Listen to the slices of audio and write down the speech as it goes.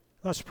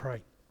Let's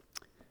pray.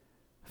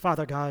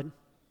 Father God,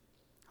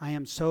 I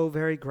am so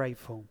very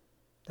grateful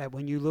that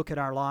when you look at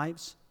our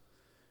lives,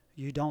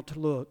 you don't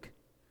look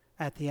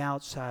at the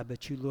outside,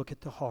 but you look at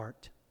the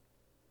heart.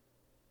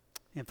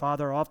 And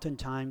Father,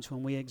 oftentimes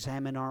when we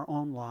examine our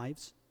own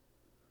lives,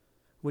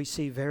 we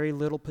see very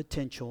little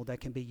potential that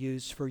can be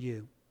used for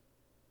you.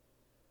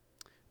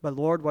 But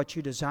Lord, what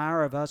you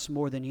desire of us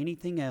more than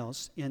anything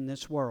else in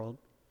this world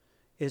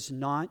is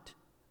not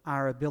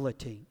our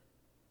ability,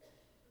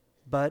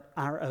 but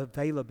our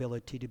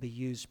availability to be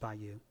used by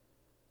you.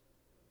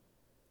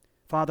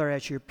 Father,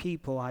 as your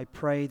people, I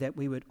pray that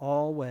we would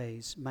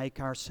always make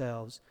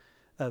ourselves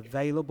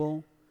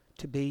available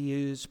to be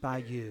used by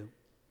you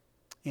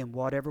in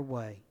whatever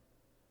way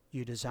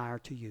you desire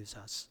to use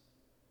us.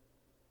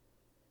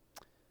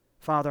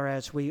 Father,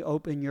 as we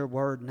open your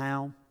word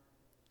now,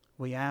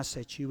 we ask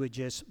that you would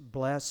just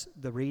bless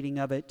the reading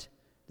of it,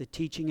 the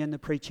teaching and the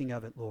preaching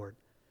of it, Lord,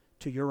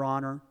 to your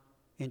honor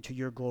and to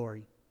your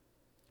glory.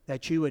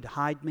 That you would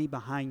hide me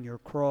behind your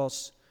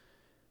cross.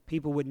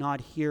 People would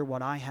not hear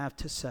what I have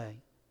to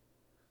say.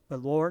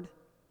 But Lord,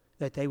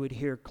 that they would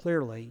hear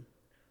clearly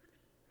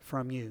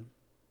from you.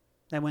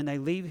 And when they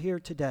leave here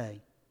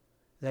today,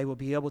 they will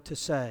be able to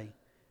say,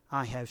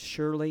 I have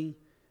surely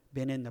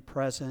been in the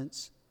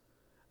presence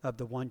of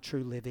the one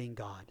true living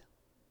God.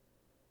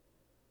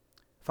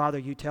 Father,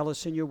 you tell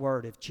us in your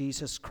word, if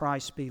Jesus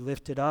Christ be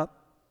lifted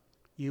up,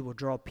 you will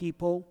draw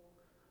people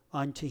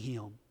unto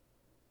him.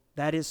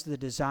 That is the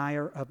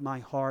desire of my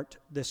heart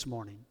this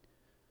morning.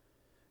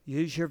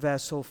 Use your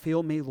vessel,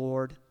 fill me,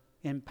 Lord,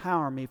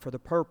 empower me for the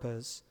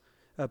purpose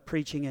of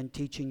preaching and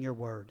teaching your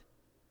word,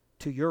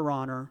 to your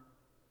honor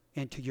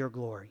and to your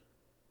glory.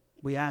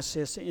 We ask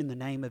this in the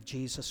name of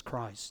Jesus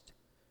Christ.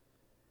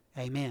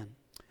 Amen.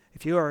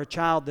 If you are a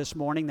child this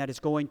morning that is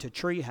going to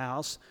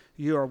Treehouse,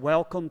 you are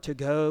welcome to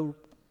go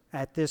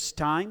at this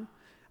time.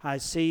 I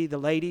see the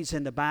ladies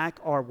in the back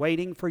are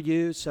waiting for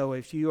you, so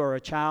if you are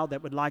a child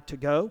that would like to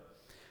go,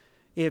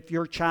 if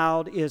your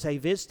child is a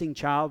visiting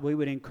child, we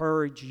would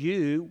encourage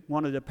you,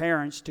 one of the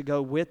parents, to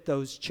go with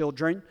those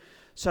children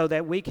so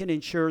that we can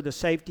ensure the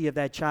safety of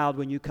that child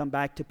when you come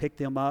back to pick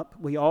them up.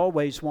 We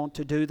always want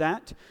to do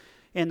that.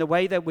 And the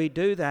way that we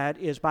do that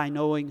is by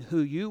knowing who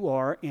you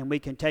are, and we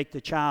can take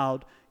the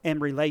child and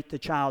relate the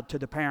child to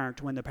the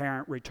parent when the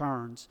parent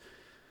returns.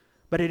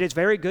 But it is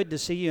very good to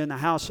see you in the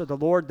house of the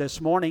Lord this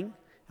morning.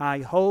 I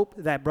hope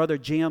that Brother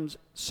Jim's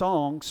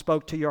song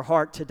spoke to your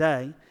heart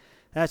today.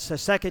 That's the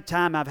second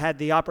time I've had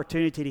the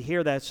opportunity to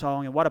hear that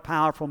song, and what a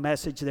powerful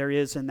message there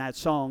is in that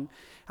song.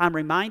 I'm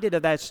reminded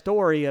of that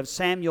story of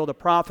Samuel the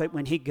prophet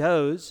when he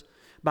goes,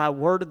 by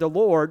word of the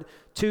Lord,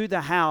 to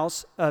the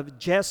house of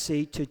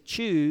Jesse to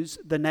choose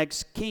the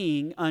next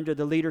king under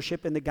the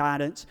leadership and the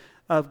guidance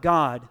of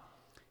God.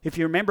 If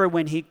you remember,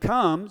 when he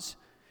comes,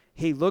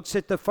 he looks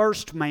at the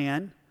first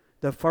man,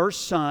 the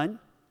first son,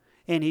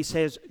 and he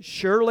says,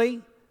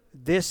 surely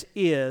this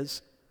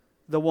is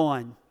the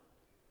one.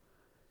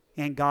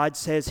 And God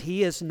says,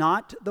 he is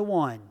not the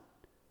one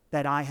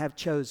that I have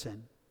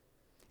chosen.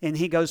 And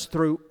he goes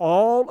through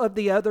all of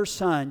the other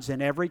sons,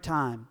 and every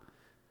time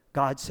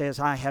God says,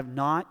 I have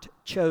not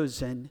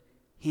chosen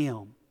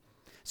him.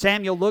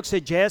 Samuel looks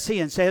at Jesse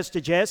and says to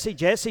Jesse,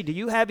 Jesse, do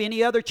you have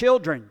any other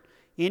children?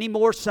 Any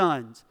more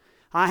sons?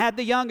 I have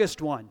the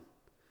youngest one.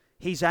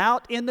 He's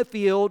out in the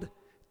field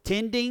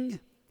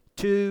tending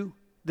to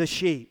the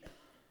sheep.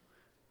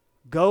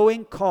 Go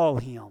and call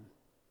him.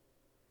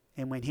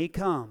 And when he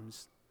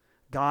comes,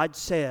 God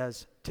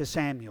says to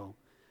Samuel,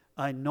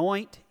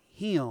 anoint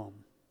him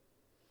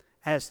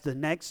as the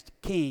next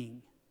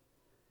king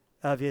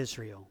of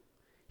Israel.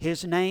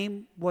 His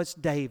name was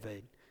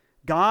David.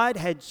 God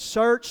had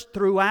searched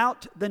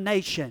throughout the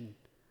nation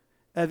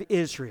of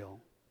Israel,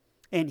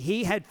 and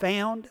he had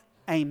found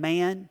a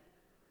man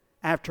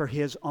after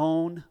his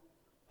own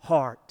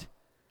heart,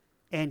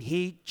 and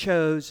he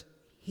chose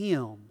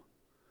him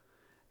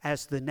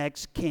as the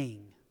next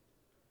king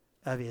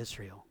of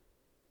Israel.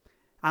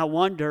 I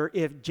wonder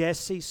if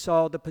Jesse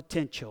saw the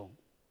potential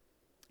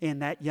in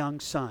that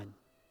young son.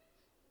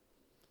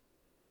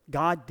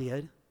 God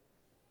did.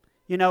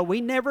 You know,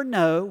 we never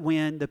know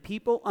when the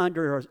people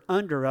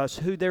under us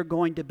who they're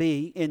going to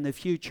be in the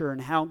future and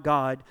how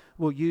God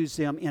will use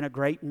them in a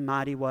great and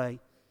mighty way.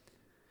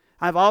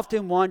 I've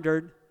often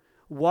wondered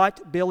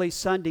what Billy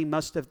Sunday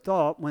must have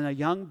thought when a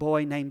young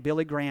boy named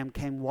Billy Graham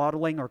came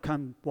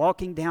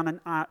walking down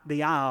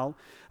the aisle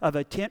of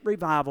a tent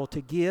revival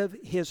to give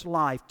his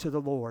life to the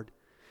Lord.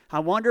 I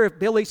wonder if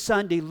Billy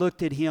Sunday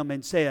looked at him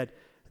and said,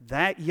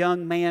 that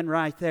young man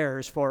right there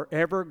is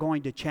forever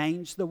going to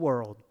change the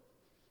world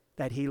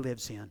that he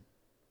lives in.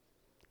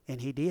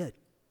 And he did.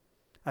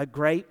 A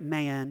great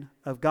man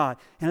of God.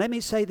 And let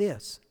me say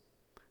this.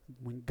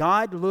 When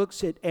God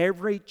looks at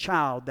every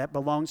child that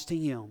belongs to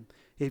him,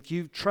 if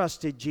you've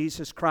trusted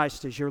Jesus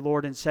Christ as your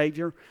Lord and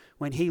Savior,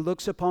 when he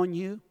looks upon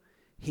you,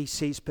 he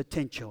sees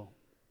potential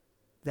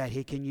that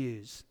he can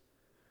use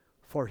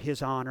for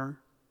his honor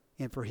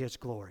and for his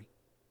glory.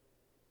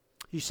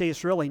 You see,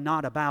 it's really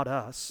not about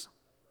us.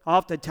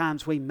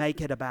 Oftentimes we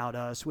make it about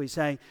us. We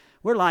say,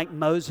 we're like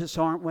Moses,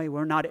 aren't we?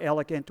 We're not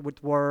elegant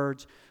with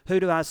words. Who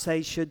do I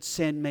say should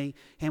send me?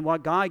 And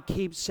what God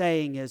keeps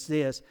saying is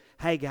this: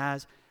 hey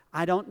guys,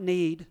 I don't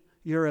need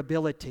your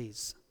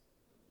abilities.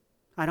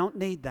 I don't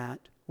need that.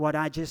 What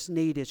I just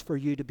need is for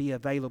you to be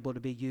available to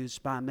be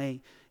used by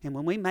me. And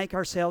when we make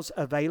ourselves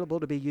available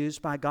to be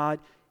used by God,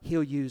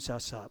 He'll use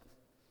us up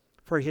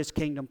for His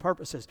kingdom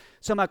purposes.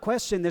 So my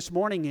question this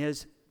morning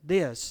is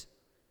this: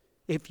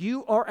 if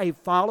you are a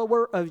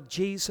follower of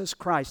Jesus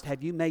Christ,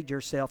 have you made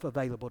yourself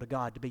available to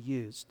God to be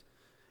used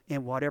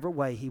in whatever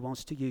way He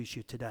wants to use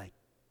you today?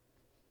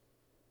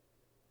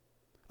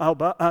 Oh,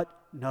 but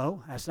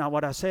no, that's not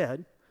what I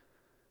said.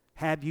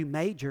 Have you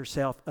made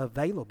yourself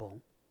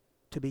available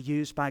to be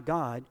used by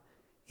God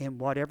in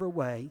whatever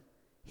way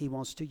He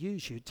wants to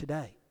use you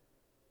today?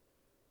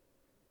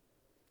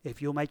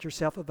 If you'll make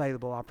yourself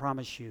available, I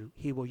promise you,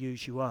 He will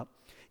use you up.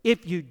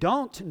 If you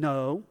don't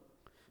know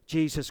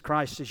Jesus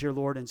Christ is your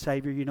Lord and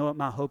Savior, you know what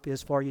my hope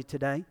is for you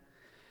today?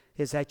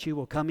 Is that you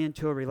will come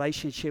into a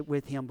relationship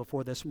with Him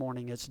before this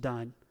morning is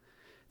done.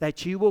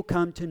 That you will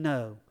come to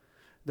know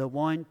the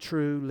one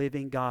true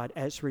living God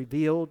as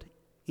revealed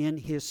in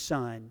His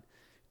Son,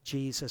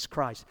 Jesus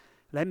Christ.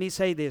 Let me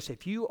say this: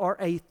 if you are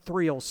a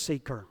thrill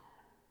seeker,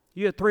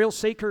 you a thrill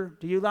seeker?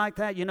 Do you like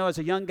that? You know, as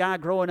a young guy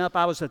growing up,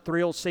 I was a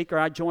thrill seeker.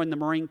 I joined the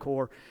Marine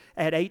Corps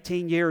at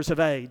 18 years of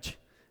age.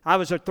 I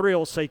was a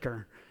thrill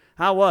seeker.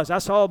 I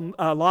saw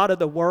a lot of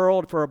the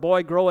world for a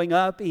boy growing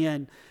up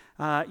in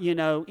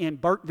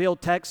Burkeville,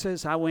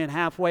 Texas. I went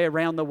halfway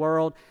around the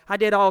world. I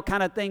did all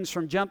kind of things,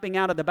 from jumping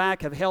out of the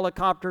back of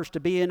helicopters to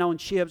being on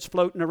ships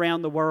floating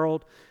around the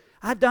world.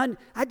 I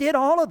did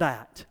all of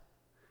that.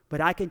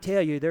 But I can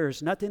tell you, there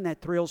is nothing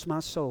that thrills my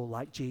soul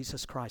like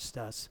Jesus Christ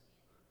does.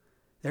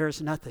 There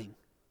is nothing.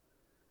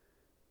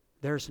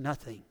 There's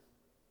nothing.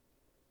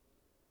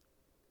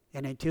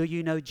 And until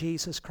you know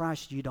Jesus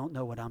Christ, you don't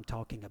know what I'm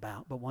talking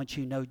about. But once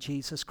you know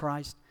Jesus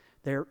Christ,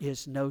 there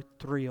is no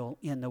thrill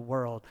in the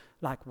world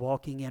like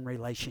walking in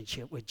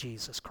relationship with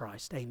Jesus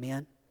Christ.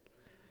 Amen?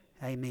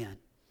 Amen.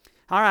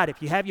 All right,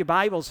 if you have your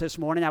Bibles this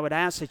morning, I would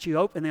ask that you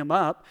open them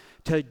up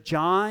to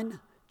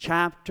John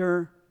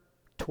chapter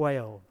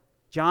 12.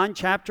 John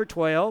chapter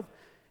 12.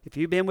 If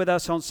you've been with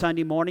us on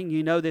Sunday morning,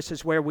 you know this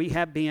is where we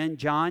have been,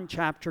 John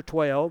chapter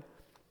 12.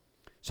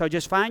 So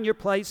just find your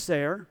place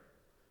there.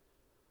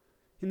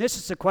 And this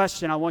is the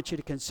question I want you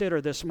to consider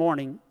this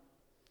morning.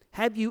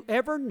 Have you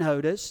ever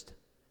noticed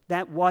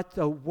that what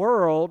the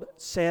world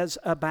says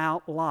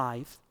about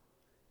life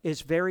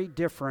is very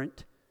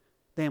different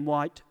than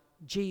what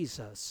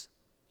Jesus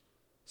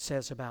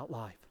says about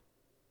life?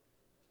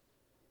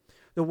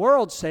 The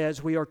world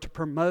says we are to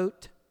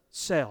promote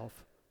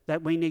self,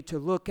 that we need to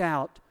look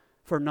out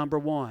for number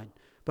one,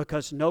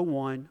 because no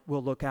one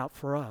will look out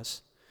for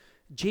us.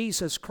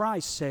 Jesus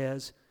Christ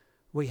says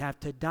we have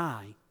to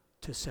die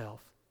to self.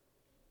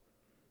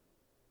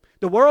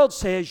 The world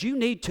says you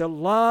need to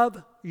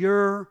love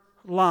your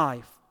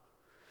life,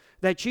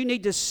 that you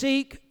need to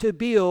seek to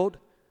build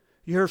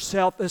your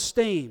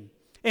self-esteem.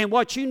 And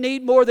what you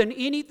need more than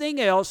anything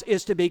else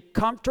is to be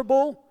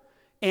comfortable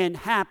and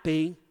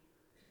happy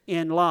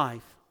in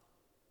life.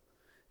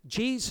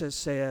 Jesus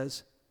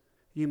says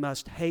you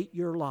must hate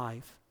your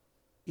life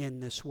in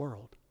this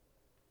world.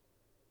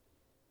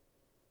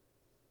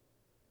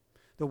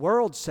 The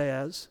world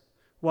says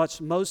what's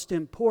most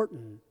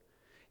important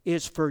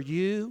is for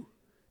you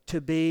to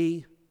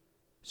be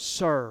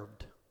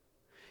served.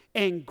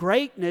 And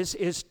greatness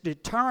is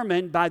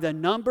determined by the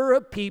number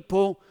of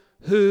people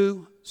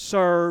who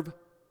serve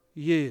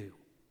you.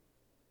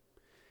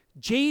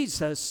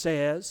 Jesus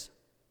says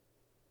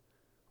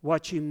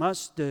what you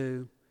must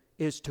do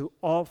is to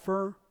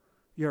offer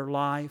your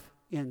life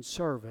in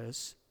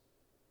service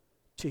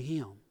to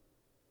Him.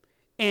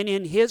 And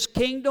in His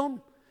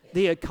kingdom,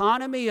 the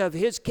economy of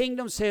His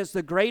kingdom says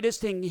the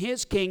greatest in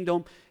His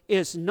kingdom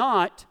is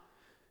not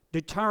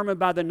determined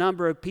by the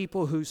number of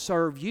people who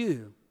serve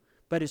you,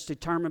 but it's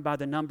determined by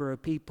the number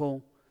of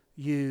people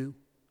you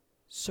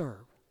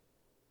serve.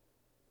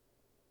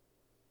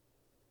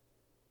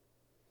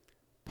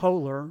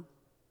 Polar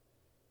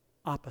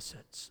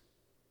opposites.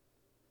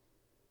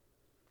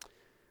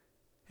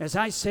 As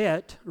I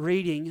sat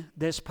reading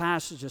this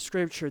passage of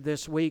Scripture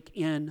this week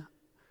in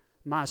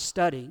my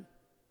study,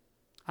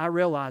 I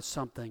realized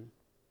something.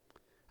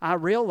 I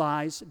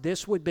realized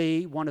this would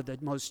be one of the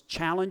most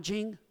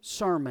challenging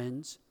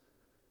sermons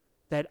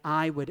that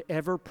I would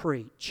ever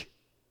preach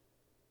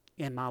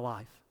in my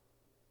life.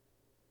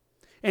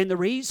 And the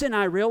reason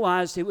I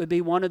realized it would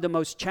be one of the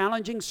most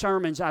challenging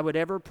sermons I would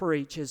ever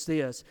preach is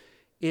this: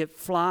 it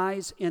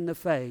flies in the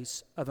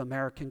face of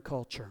American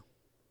culture.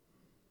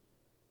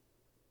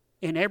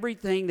 And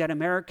everything that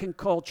American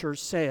culture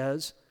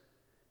says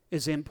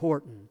is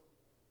important.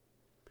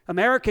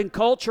 American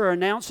culture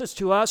announces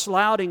to us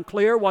loud and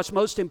clear what's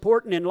most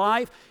important in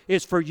life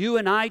is for you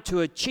and I to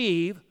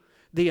achieve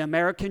the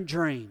American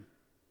dream.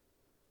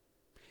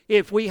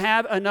 If we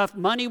have enough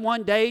money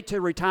one day to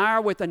retire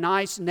with a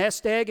nice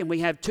nest egg and we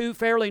have 2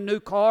 fairly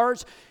new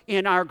cars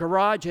in our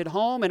garage at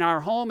home and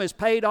our home is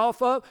paid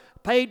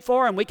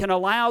for, and we can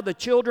allow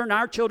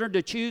our children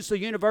to choose the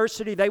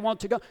university they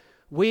want to go,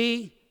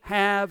 we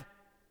have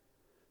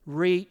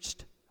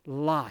reached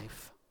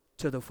life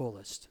to the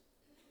fullest.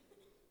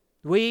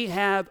 We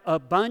have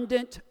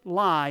abundant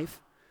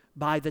life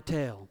by the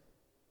tale.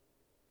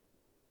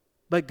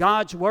 But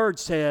God's Word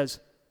says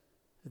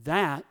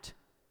that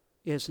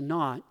is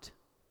not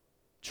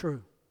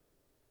true.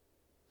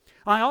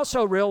 I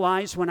also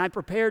realized when I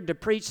prepared to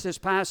preach this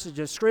passage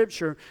of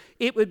Scripture,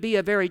 it would be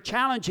a very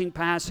challenging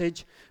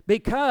passage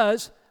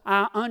because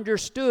I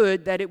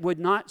understood that it would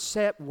not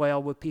sit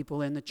well with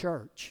people in the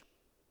church.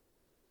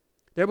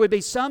 There would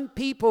be some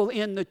people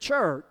in the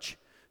church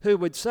who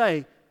would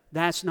say,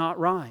 that's not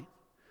right.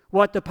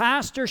 What the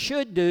pastor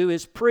should do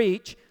is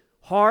preach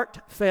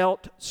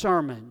heartfelt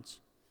sermons.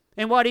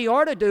 And what he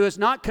ought to do is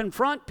not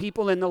confront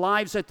people in the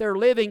lives that they're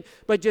living,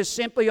 but just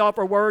simply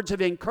offer words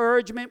of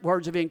encouragement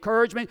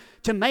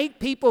to make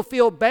people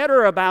feel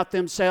better about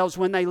themselves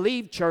when they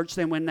leave church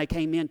than when they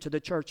came into the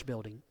church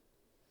building.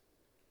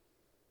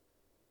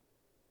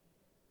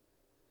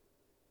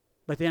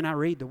 But then I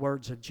read the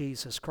words of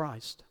Jesus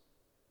Christ.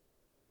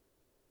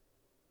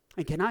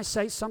 And can I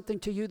say something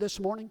to you this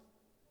morning?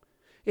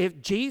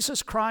 If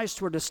Jesus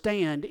Christ were to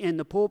stand in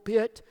the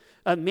pulpit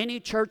of many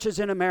churches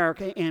in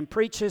America and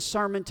preach his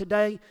sermon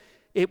today,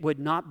 it would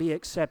not be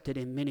accepted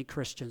in many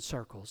Christian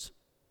circles.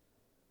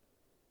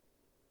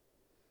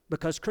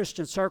 Because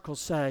Christian circles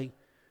say,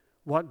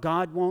 what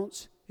God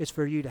wants is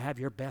for you to have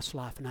your best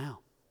life now.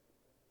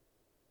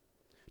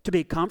 To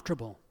be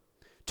comfortable,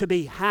 to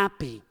be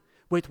happy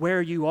with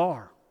where you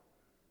are.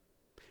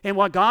 And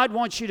what God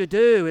wants you to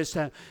do is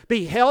to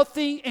be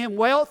healthy and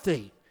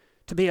wealthy,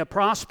 to be a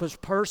prosperous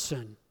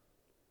person.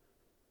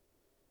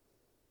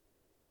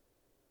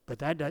 But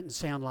that doesn't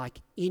sound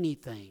like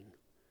anything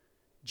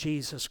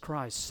Jesus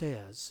Christ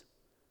says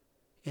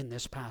in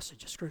this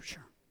passage of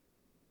Scripture.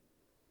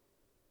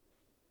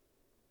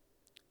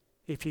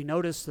 If you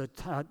notice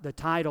the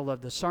title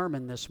of the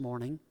sermon this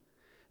morning,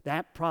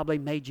 that probably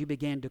made you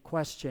begin to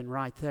question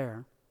right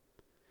there.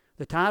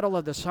 The title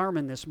of the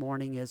sermon this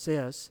morning is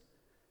this: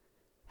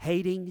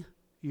 Hating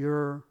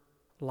Your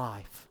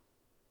Life.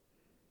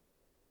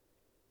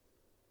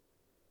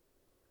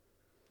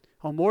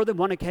 On more than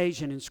one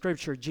occasion in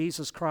Scripture,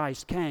 Jesus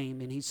Christ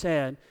came and he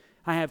said,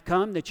 I have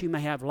come that you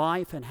may have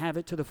life and have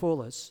it to the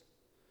fullest.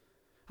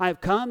 I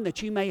have come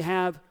that you may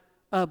have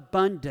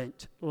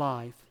abundant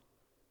life.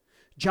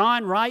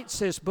 John writes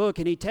this book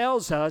and he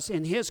tells us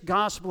in his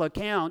gospel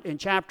account in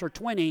chapter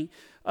 20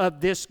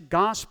 of this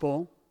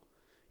gospel,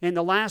 in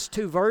the last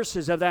 2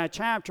 verses of that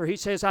chapter, he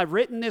says, I've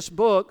written this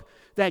book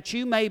that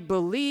you may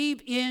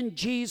believe in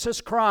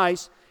Jesus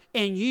Christ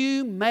and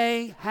you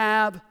may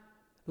have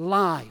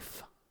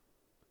life.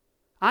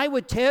 I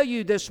would tell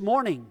you this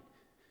morning,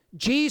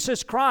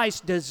 Jesus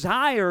Christ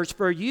desires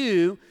for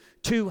you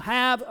to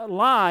have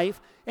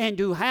life and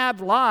to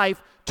have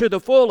life to the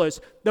fullest.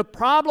 The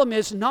problem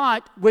is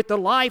not with the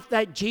life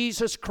that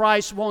Jesus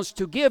Christ wants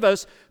to give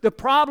us. The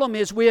problem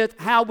is with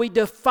how we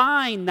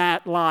define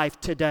that life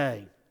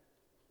today.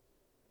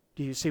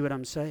 Do you see what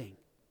I'm saying?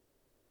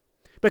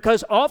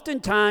 Because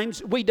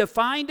oftentimes we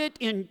define it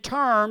in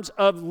terms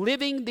of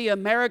living the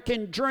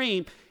American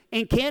dream.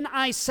 And can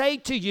I say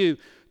to you,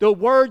 the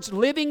words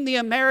living the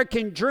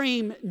American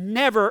dream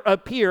never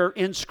appear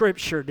in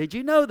Scripture. Did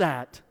you know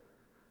that?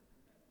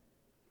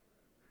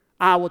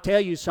 I will tell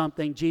you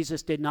something,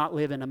 Jesus did not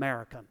live in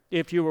America,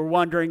 if you were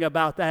wondering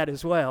about that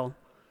as well.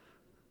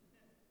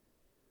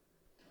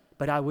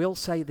 But I will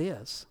say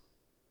this,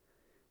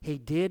 He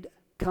did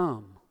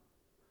come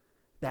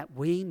that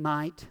we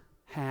might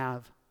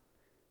have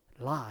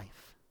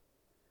life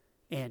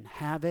and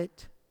have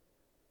it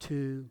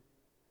to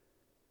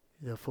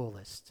the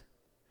fullest.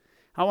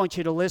 I want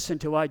you to listen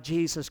to what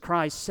Jesus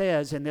Christ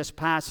says in this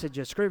passage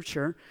of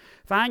Scripture.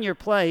 Find your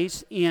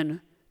place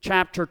in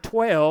chapter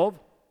 12.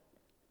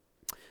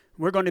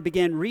 We're going to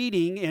begin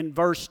reading in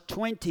verse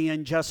 20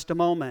 in just a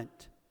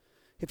moment.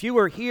 If you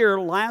were here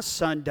last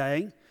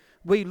Sunday,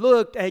 we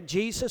looked at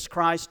Jesus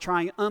Christ's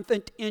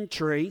triumphant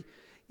entry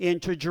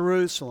into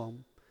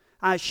Jerusalem.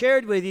 I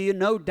shared with you,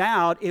 no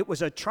doubt, it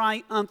was a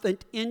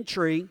triumphant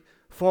entry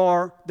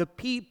for the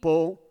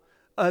people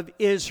of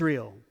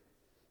Israel.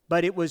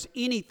 But it was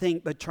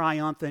anything but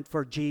triumphant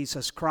for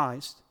Jesus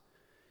Christ.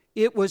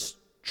 It was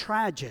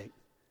tragic.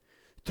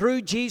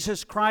 Through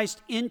Jesus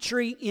Christ's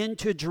entry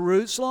into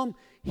Jerusalem,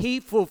 He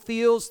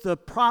fulfills the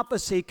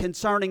prophecy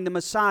concerning the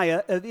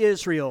Messiah of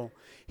Israel.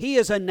 He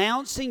is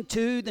announcing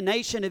to the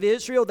nation of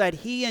Israel that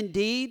He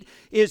indeed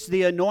is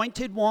the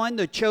anointed one,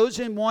 the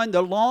chosen one,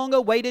 the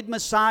long-awaited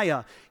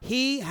Messiah.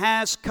 He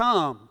has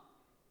come.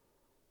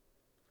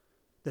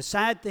 The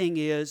sad thing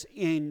is,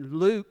 in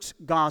Luke's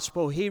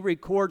gospel, he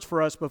records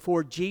for us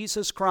before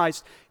Jesus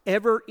Christ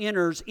ever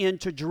enters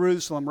into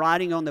Jerusalem,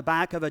 riding on the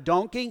back of a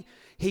donkey,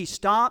 he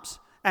stops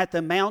at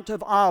the Mount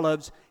of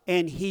Olives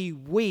and he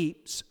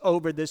weeps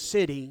over the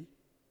city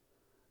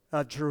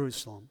of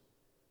Jerusalem.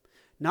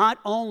 Not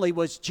only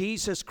was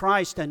Jesus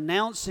Christ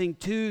announcing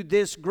to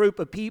this group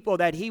of people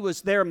that He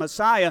was their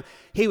Messiah,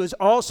 He was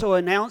also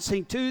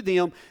announcing to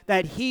them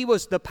that He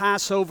was the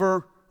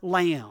Passover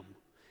lamb.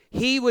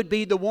 He would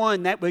be the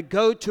one that would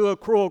go to a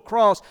cruel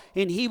cross,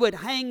 and He would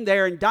hang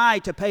there and die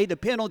to pay the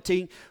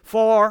penalty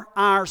for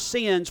our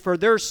sins, for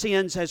their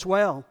sins as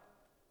well.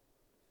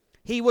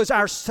 He was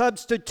our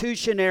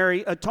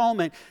substitutionary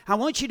atonement. I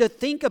want you to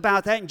think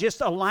about that and just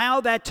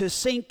allow that to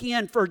sink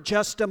in for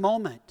just a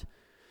moment.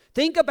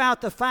 Think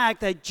about the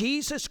fact that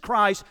Jesus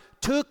Christ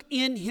took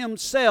in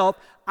Himself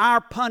our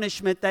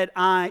punishment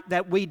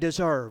that we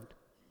deserved.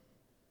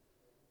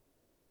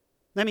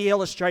 Let me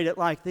illustrate it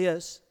like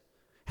this.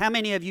 How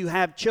many of you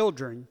have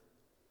children?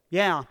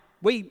 Yeah,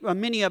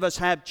 many of us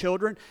have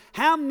children.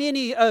 How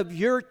many of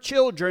your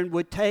children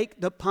would take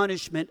the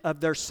punishment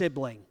of their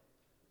sibling?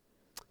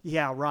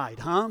 Yeah, right,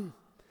 huh?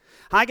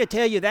 I can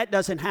tell you that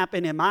doesn't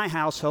happen in my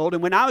household.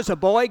 And when I was a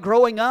boy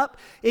growing up,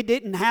 it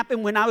didn't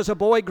happen when I was a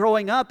boy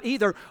growing up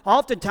either.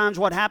 Oftentimes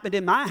what happened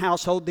in my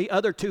household, the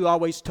other two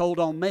always told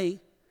on me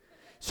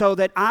so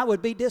that I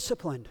would be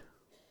disciplined,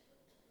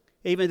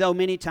 even though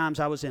many times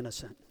I was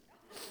innocent.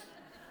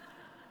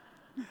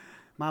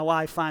 My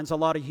wife finds a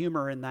lot of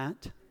humor in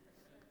that.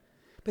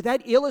 But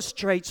that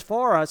illustrates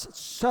for us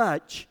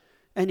such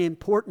an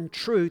important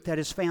truth that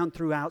is found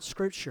throughout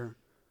Scripture.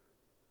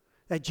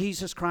 That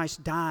Jesus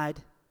Christ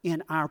died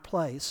in our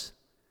place.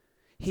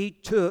 He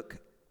took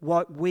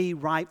what we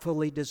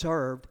rightfully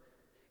deserved.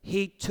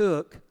 He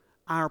took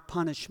our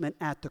punishment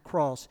at the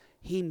cross.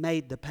 He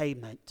made the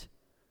payment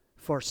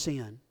for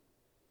sin.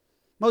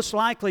 Most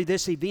likely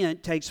this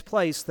event takes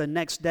place the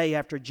next day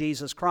after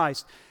Jesus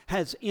Christ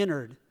has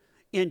entered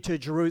into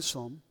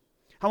Jerusalem.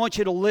 I want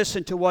you to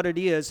listen to what it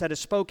is that is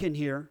spoken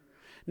here.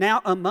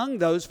 Now among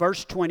those,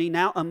 verse 20,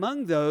 now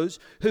among those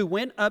who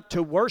went up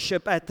to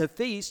worship at the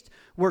feast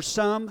were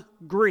some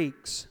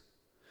Greeks.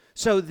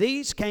 So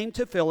these came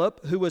to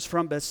Philip, who was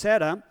from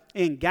Bethsaida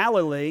in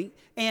Galilee,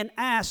 and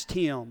asked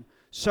him,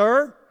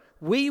 Sir,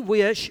 we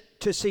wish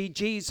to see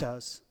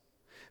Jesus.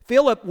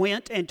 Philip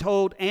went and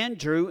told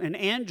Andrew, and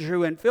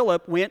Andrew and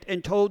Philip went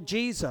and told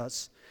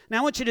Jesus. Now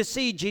I want you to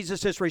see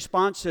Jesus'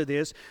 response to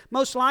this.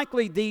 Most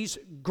likely these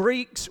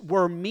Greeks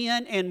were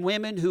men and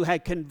women who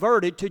had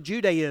converted to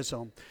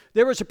Judaism.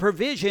 There was a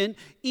provision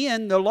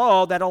in the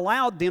law that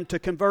allowed them to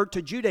convert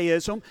to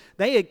Judaism.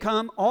 They had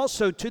come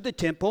also to the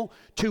temple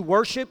to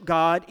worship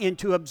God and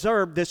to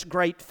observe this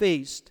great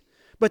feast.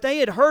 But they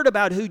had heard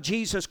about who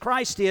Jesus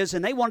Christ is,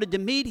 and they wanted to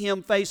meet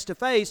Him face to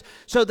face.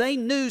 So they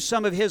knew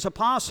some of His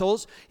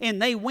apostles,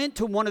 and they went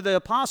to one of the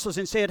apostles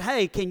and said,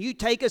 Hey, can you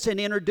take us and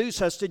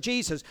introduce us to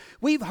Jesus?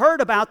 We've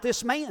heard about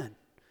this man.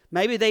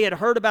 Maybe they had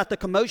heard about the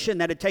commotion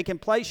that had taken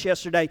place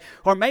yesterday,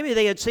 or maybe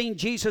they had seen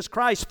Jesus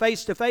Christ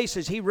face to face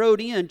as He rode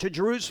in to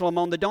Jerusalem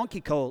on the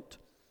donkey colt.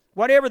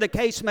 Whatever the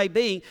case may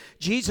be,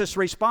 Jesus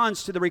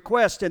responds to the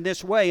request in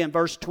this way in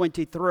verse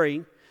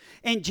 23.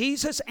 And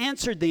Jesus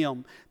answered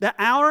them, The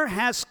hour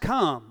has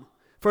come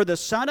for the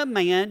Son of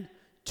Man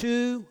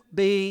to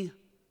be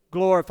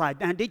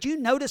glorified. Now, did you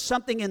notice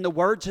something in the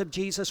words of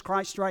Jesus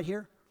Christ right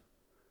here?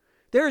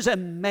 There is a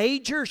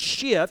major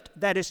shift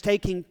that is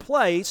taking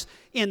place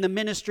in the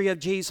ministry of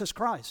Jesus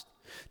Christ.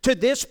 To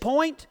this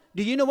point,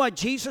 do you know what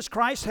Jesus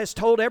Christ has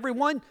told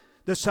everyone?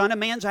 The Son of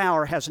Man's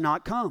hour has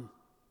not come.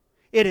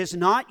 It has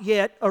not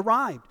yet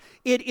arrived.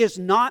 It is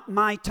not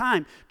my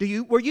time.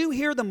 Were you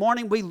here the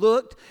morning we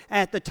looked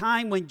at the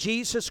time when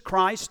Jesus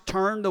Christ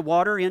turned the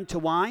water into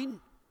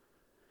wine?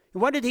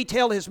 What did He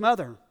tell His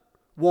mother?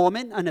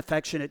 Woman, an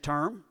affectionate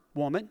term.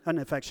 Woman, an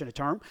affectionate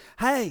term.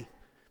 Hey,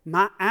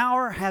 my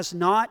hour has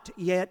not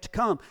yet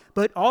come.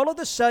 But all of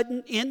a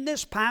sudden, in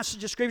this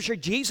passage of Scripture,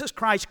 Jesus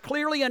Christ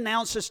clearly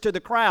announces to the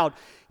crowd,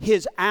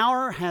 His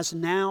hour has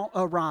now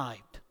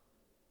arrived.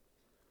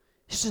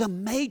 This is a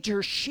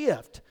major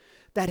shift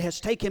that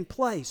has taken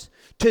place.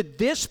 To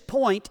this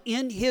point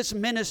in His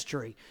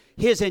ministry,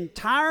 His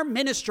entire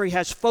ministry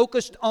has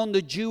focused on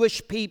the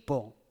Jewish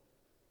people.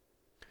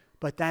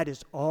 But that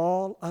is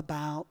all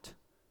about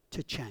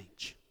to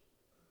change.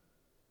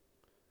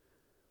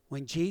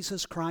 When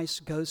Jesus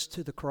Christ goes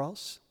to the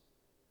cross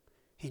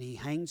and He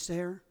hangs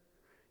there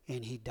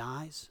and He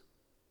dies,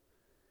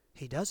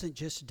 He doesn't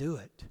just do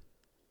it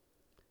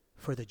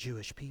for the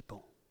Jewish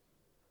people.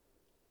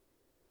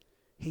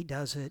 He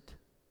does it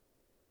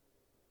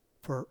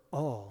for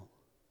all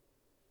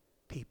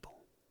people.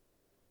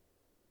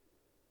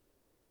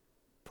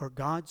 For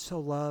God so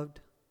loved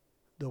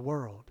the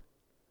world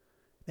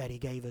that He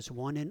gave His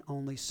one and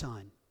only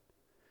Son,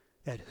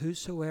 that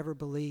whosoever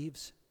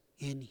believes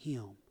in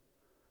Him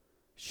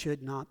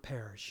should not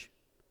perish,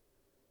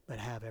 but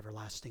have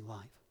everlasting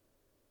life.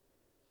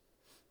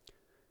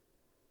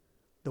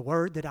 The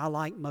word that I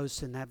like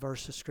most in that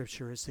verse of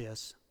Scripture is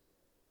this: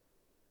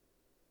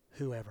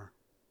 whoever.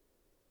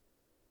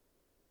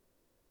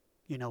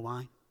 You know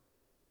why?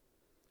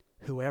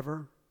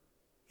 Whoever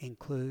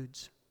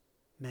includes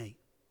me.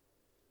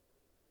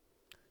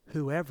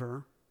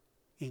 Whoever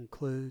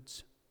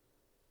includes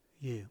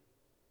you.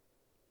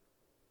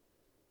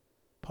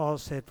 Paul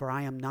said, "For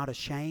I am not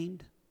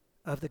ashamed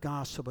of the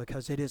gospel,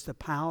 because it is the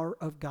power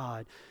of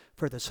God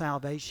for the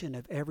salvation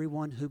of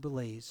everyone who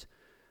believes,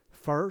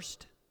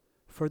 first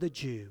for the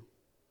Jew,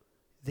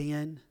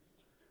 then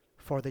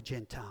for the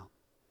Gentile."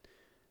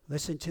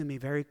 Listen to me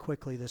very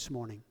quickly this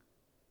morning.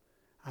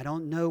 I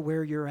don't know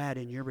where you're at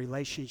in your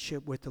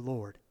relationship with the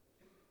Lord,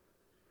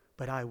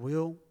 but I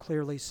will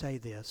clearly say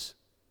this.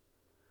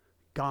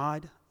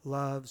 God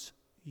loves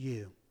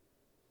you,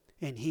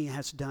 and He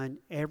has done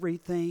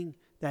everything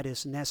that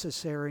is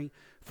necessary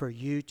for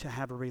you to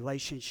have a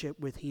relationship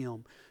with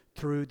Him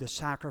through the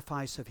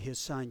sacrifice of His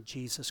Son,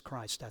 Jesus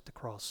Christ, at the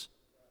cross.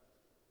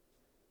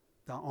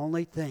 The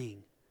only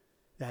thing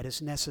that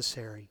is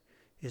necessary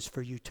is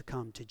for you to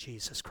come to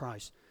Jesus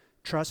Christ,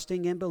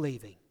 trusting and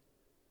believing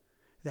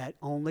that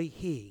only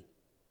He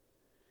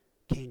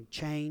can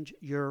change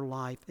your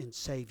life and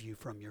save you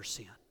from your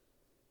sin.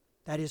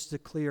 That is the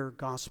clear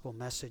gospel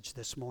message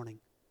this morning.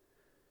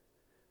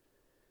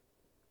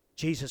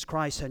 Jesus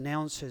Christ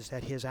announces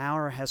that His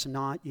hour has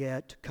not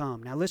yet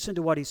come. Now listen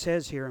to what He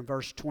says here in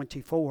verse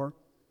 24.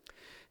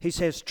 He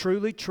says,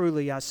 "Truly,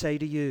 truly, I say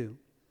to you,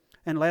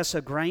 unless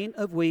a grain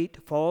of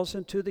wheat falls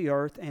into the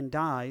earth and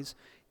dies,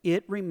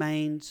 it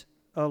remains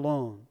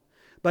alone.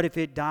 But if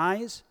it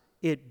dies,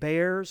 it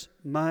bears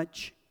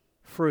much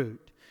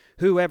fruit.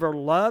 Whoever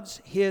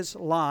loves his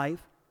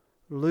life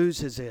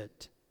loses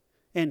it,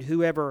 and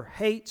whoever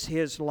hates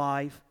his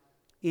life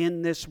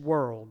in this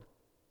world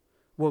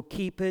will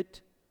keep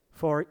it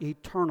for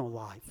eternal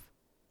life."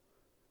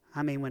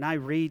 I mean, when I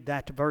read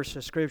that verse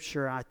of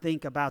Scripture, I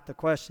think about the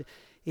question,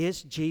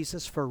 is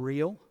Jesus for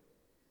real?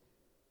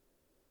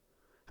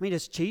 I mean,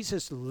 does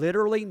Jesus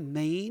literally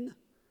mean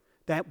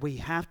that we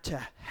have to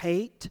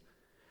hate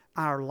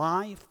our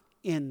life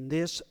in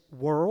this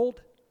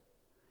world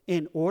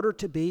in order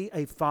to be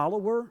a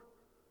follower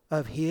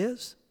of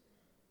His?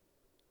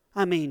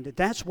 I mean,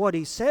 that's what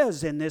He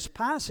says in this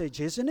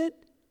passage, isn't it?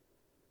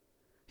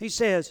 He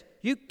says,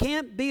 you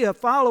can't be a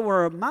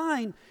follower of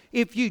mine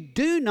if you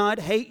do not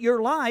hate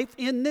your life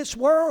in this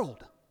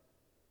world.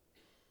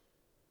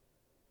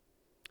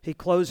 He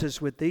closes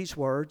with these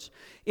words,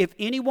 "If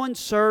anyone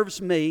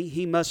serves me,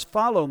 he must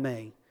follow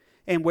me.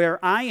 And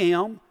where I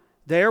am,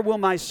 there will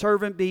my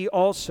servant be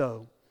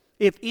also.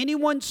 If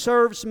anyone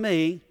serves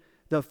me,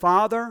 the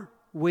Father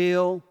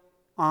will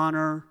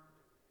honor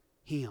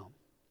him."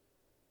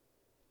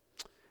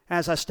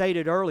 As I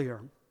stated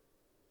earlier,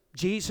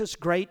 Jesus'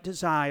 great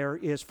desire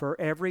is for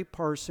every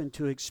person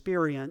to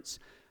experience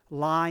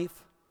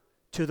life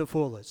to the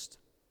fullest.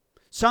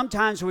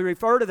 Sometimes we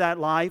refer to that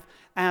life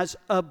as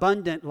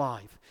abundant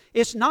life.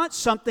 It's not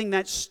something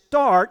that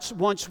starts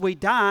once we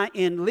die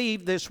and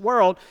leave this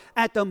world.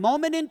 At the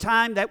moment in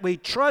time that we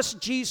trust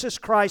Jesus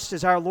Christ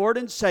as our Lord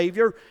and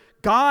Savior,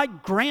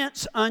 God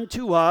grants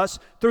unto us,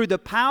 through the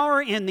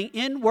power and the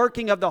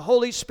inworking of the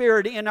Holy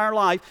Spirit in our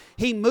life,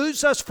 He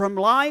moves us from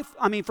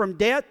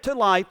death to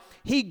life.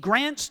 He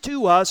grants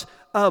to us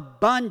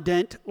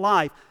abundant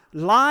life.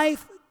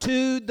 Life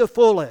to the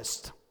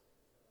fullest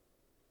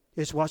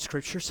is what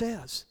Scripture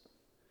says.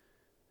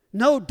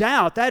 No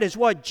doubt that is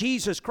what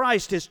Jesus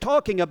Christ is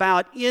talking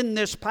about in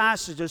this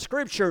passage of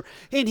Scripture.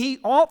 And He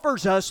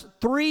offers us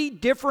 3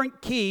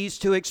 different keys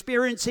to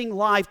experiencing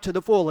life to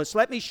the fullest.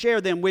 Let me share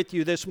them with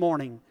you this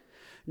morning.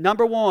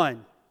 Number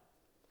 1,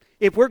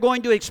 if we're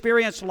going to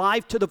experience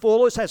life to the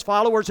fullest as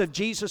followers of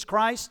Jesus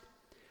Christ,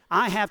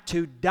 I have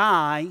to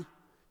die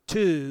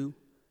to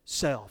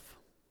self.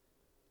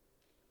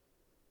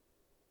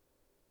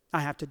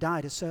 I have to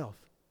die to self.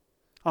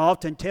 I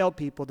often tell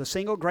people the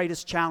single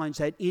greatest challenge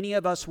that any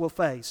of us will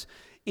face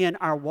in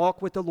our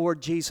walk with the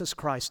Lord Jesus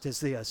Christ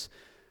is this: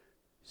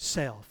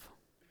 self.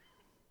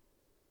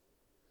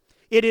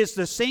 It is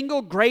the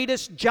single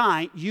greatest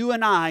giant you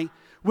and I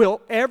will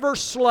ever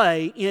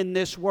slay in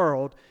this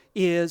world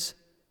is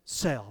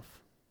self.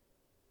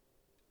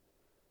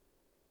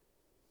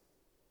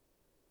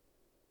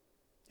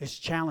 It's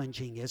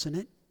challenging, isn't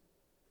it?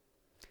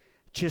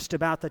 Just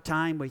about the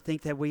time we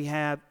think that we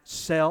have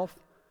self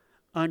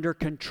under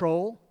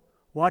control,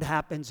 what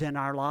happens in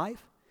our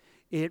life?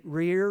 It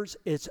rears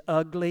its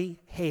ugly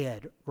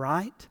head,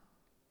 right?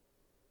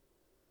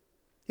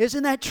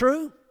 Isn't that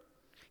true?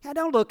 Now,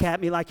 don't look at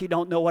me like you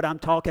don't know what I'm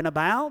talking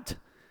about.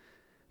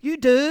 You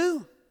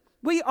do.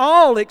 We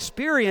all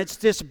experience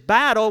this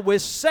battle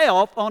with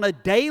self on a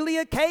daily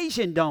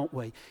occasion, don't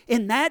we?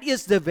 And that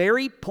is the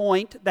very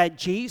point that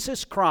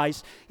Jesus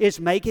Christ is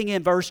making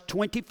in verse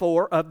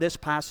 24 of this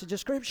passage of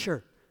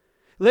Scripture.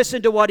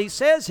 Listen to what He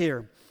says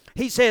here.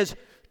 He says,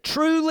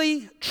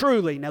 "Truly,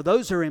 truly." Now,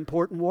 those are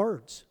important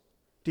words.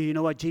 Do you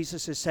know what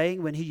Jesus is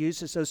saying when He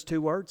uses those 2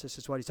 words? This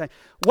is what He's saying.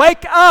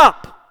 Wake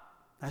up!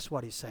 That's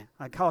what He's saying.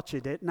 I caught you,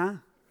 didn't I?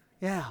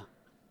 Yeah.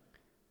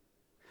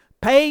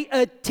 Pay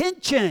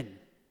attention.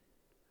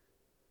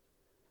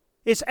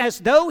 It's as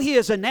though He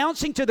is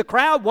announcing to the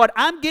crowd, what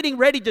I'm getting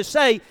ready to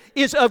say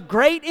is of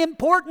great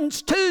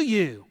importance to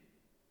you.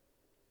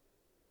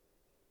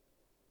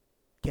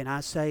 Can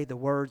I say the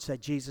words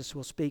that Jesus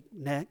will speak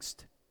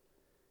next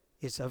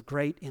is of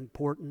great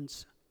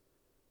importance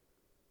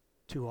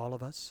to all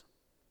of us?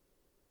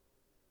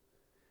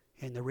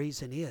 And the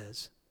reason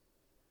is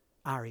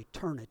our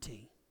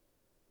eternity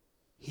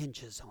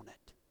hinges on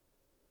it.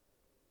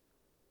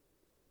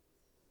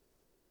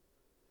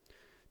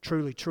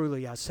 Truly,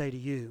 truly, I say to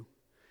you,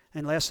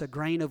 unless a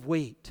grain of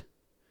wheat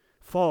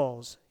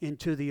falls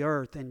into the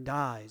earth and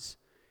dies,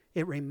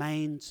 it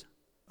remains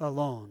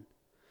alone.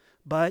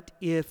 But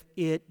if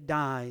it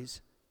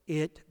dies,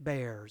 it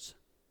bears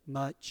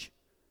much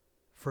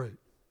fruit.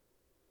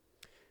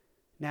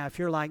 Now, if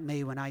you're like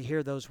me, when I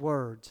hear those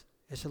words,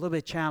 it's a little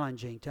bit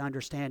challenging to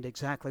understand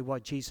exactly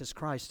what Jesus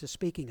Christ is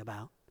speaking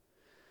about.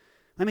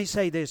 Let me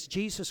say this.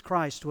 Jesus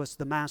Christ was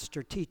the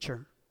master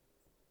teacher.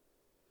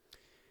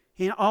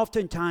 And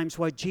oftentimes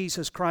what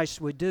Jesus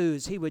Christ would do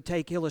is he would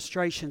take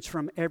illustrations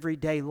from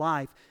everyday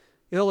life,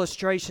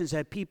 illustrations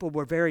that people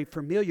were very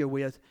familiar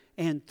with,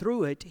 and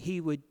through it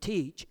he would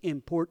teach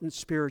important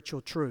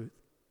spiritual truth.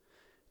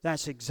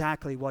 That's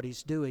exactly what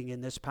he's doing in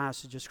this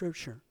passage of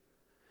Scripture.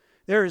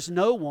 There is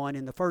no one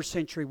in the first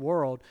century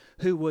world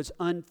who was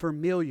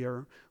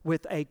unfamiliar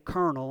with a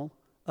kernel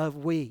of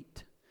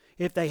wheat.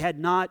 If they had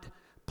not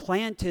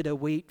planted a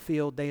wheat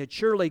field, they had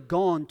surely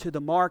gone to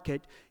the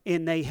market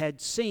and they had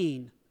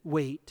seen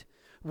wheat.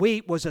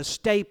 Wheat was a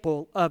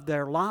staple of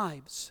their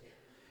lives.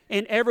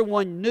 And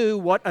everyone knew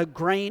what a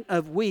grain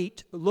of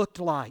wheat looked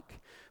like.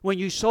 When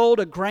you sold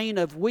a grain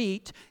of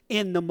wheat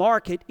in the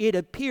market, it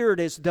appeared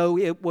as though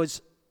it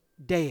was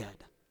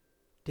dead.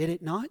 Did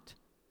it not?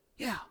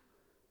 Yeah.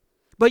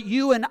 But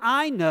you and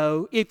I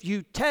know if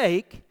you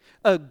take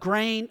a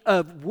grain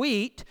of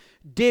wheat,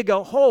 dig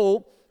a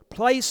hole,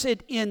 place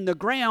it in the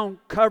ground,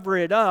 cover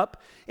it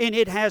up, and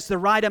it has the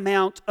right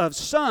amount of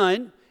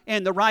sun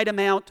and the right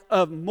amount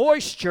of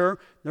moisture,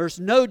 there's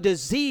no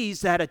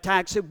disease that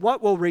attacks it.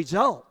 What will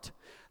result?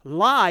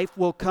 Life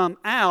will come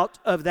out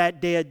of that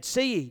dead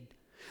seed.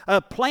 A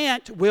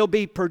plant will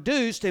be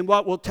produced, and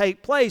what will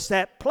take place?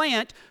 That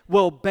plant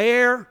will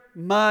bear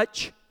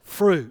much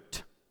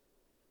fruit.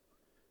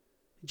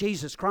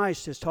 Jesus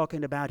Christ is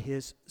talking about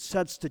his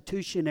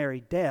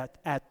substitutionary death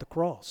at the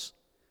cross,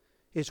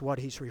 is what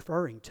he's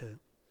referring to.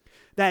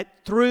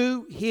 That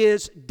through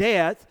his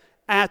death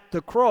at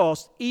the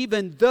cross,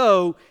 even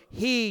though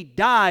he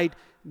died,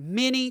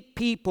 many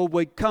people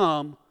would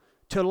come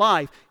to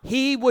life.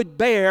 He would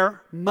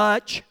bear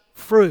much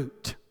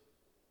fruit.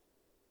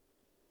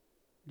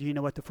 Do you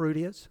know what the fruit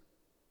is?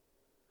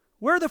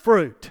 We're the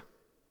fruit.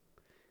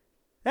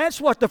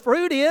 That's what the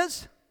fruit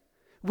is.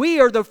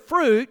 We are the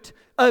fruit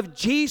of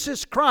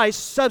Jesus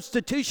Christ's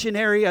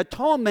substitutionary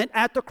atonement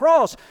at the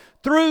cross.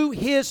 Through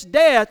his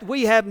death,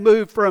 we have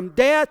moved from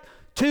death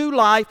to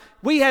life.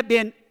 We have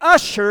been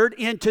ushered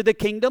into the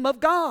kingdom of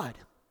God.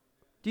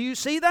 Do you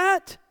see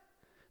that?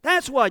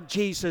 That's what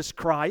Jesus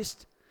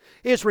Christ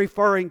is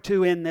referring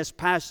to in this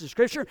passage of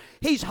Scripture.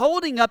 He's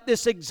holding up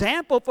this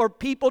example for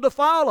people to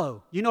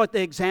follow. You know what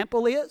the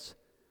example is?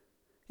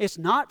 It's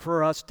not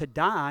for us to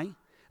die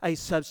a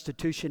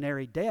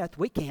substitutionary death.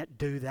 We can't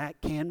do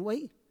that, can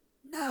we?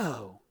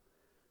 No.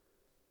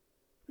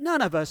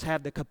 None of us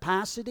have the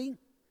capacity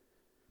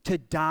to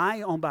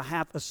die on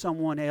behalf of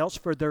someone else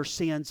for their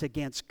sins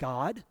against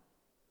God.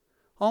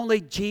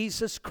 Only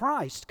Jesus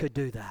Christ could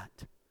do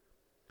that.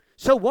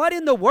 So what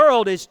in the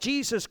world is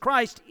Jesus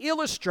Christ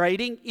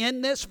illustrating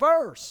in this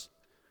verse?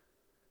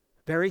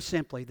 Very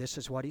simply, this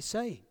is what he's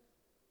saying.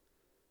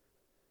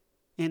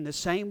 In the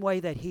same way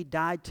that he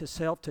died to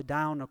self, to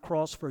die on the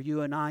cross for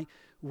you and I,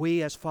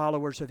 we as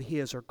followers of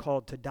his are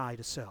called to die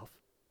to self.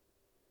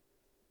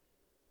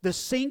 The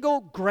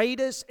single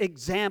greatest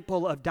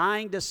example of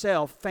dying to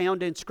self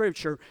found in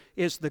Scripture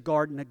is the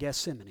Garden of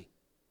Gethsemane.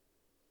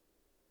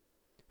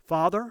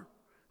 Father,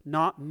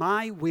 not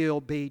my will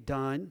be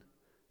done,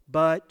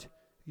 but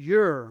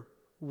your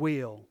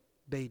will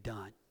be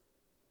done.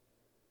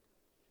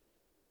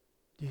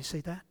 Do you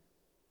see that?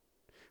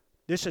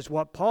 This is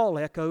what Paul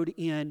echoed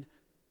in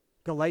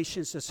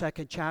Galatians, the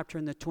 2nd chapter,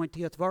 and the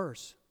 20th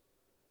verse.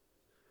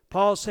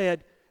 Paul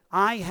said,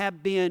 I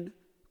have been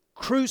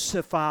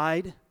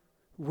crucified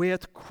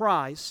with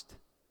Christ,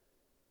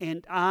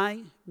 and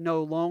I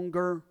no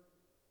longer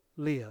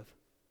live.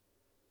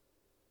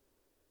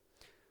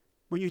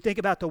 When you think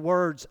about the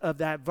words of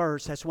that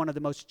verse, that's one of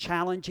the most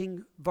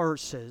challenging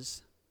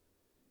verses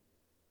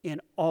in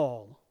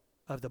all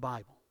of the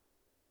Bible.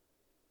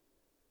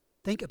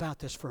 Think about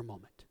this for a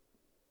moment.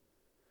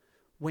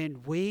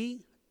 When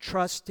we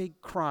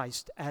trusted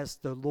Christ as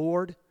the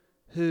Lord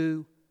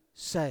who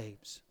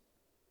saves,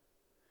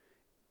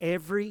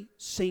 every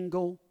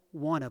single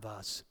one of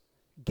us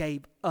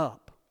gave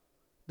up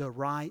the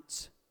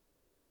rights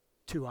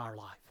to our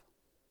life.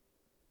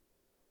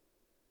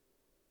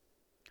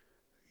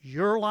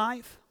 Your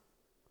life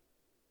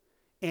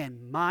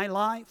and my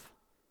life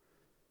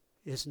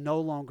is no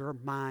longer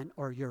mine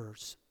or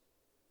yours.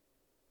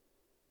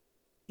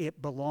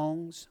 It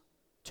belongs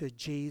to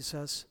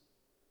Jesus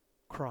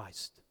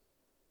Christ.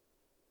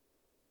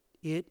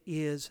 It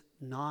is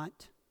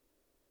not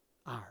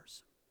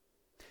ours.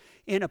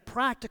 In a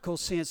practical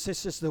sense,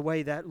 this is the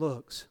way that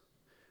looks.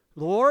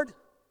 Lord,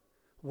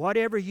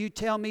 whatever you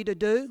tell me to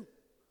do,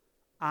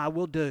 I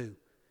will do.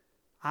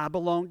 I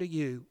belong to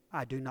you.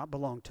 I do not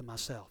belong to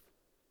myself.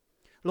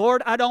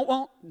 Lord, I don't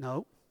want...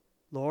 No.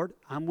 Lord,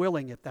 I'm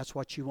willing if that's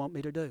what you want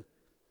me to do.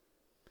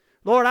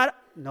 Lord,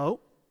 No.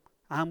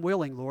 I'm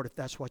willing, Lord, if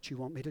that's what you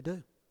want me to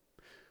do.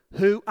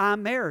 Who I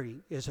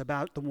marry is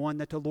about the one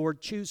that the Lord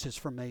chooses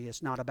for me.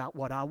 It's not about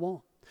what I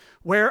want.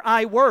 Where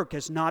I work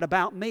is not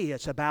about me.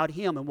 It's about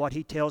Him and what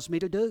He tells me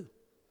to do.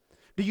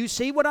 Do you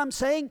see what I'm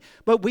saying?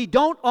 But we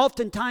don't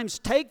oftentimes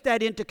take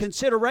that into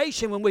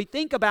consideration when we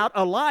think about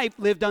a life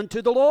lived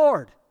unto the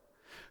Lord.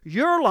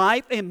 Your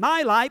life and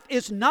my life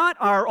is not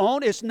our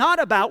own. It's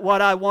not about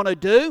what I want to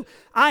do.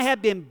 I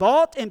have been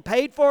bought and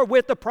paid for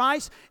with a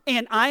price,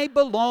 and I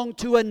belong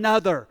to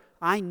another.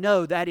 I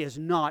know that is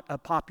not a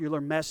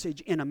popular message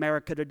in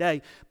America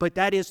today, but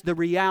that is the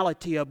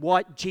reality of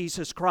what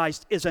Jesus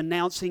Christ is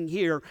announcing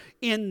here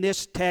in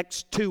this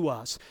text to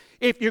us.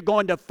 If you're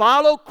going to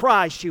follow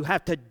Christ, you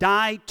have to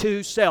die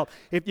to self.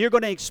 If you're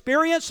going to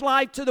experience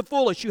life to the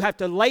fullest, you have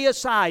to lay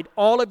aside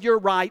all of your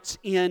rights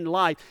in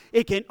life.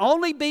 It can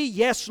only be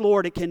yes,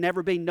 Lord. It can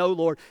never be no,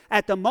 Lord.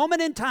 At the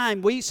moment in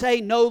time we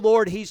say no,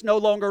 Lord, He's no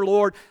longer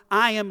Lord.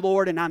 I am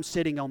Lord, and I'm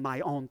sitting on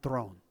my own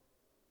throne.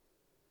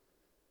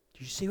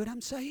 You see what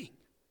I'm saying?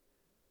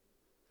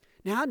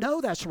 Now, I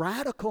know that's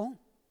radical.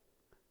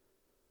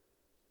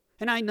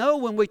 And I know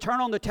when we turn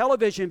on the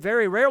television,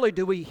 very rarely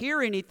do we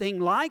hear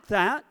anything like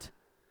that.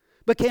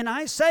 But can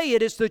I say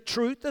it is the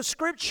truth of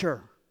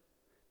Scripture?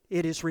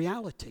 It is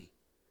reality.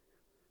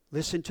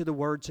 Listen to the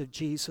words of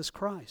Jesus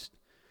Christ.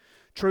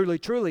 Truly,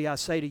 truly, I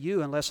say to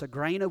you, unless a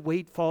grain of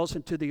wheat falls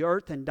into the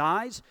earth and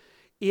dies,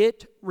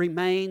 it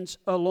remains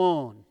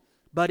alone.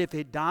 But if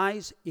it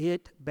dies,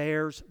 it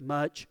bears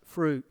much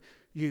fruit.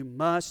 You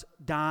must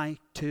die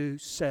to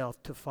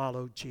self to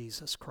follow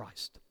Jesus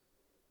Christ.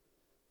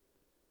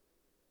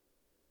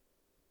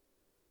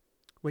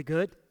 We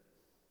good?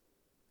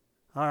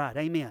 All right,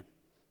 amen.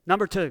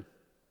 Number 2.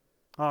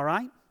 All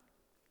right?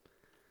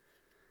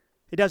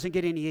 It doesn't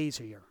get any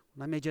easier.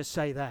 Let me just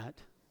say that.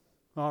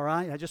 All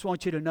right? I just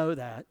want you to know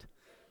that.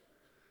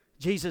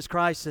 Jesus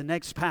Christ, the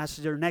next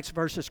passage or next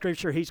verse of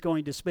Scripture He's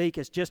going to speak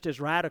is just as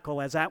radical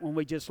as that one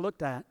we just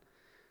looked at.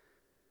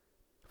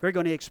 If we're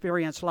going to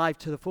experience life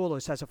to the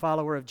fullest as a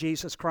follower of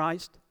Jesus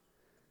Christ,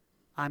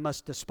 I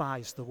must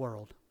despise the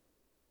world.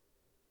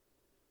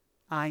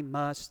 I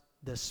must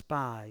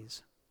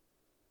despise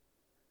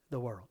the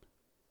world.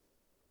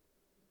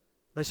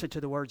 Listen to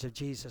the words of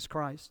Jesus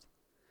Christ.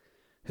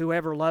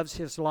 Whoever loves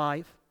his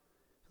life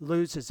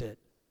loses it,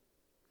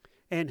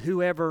 and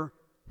whoever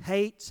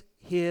hates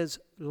his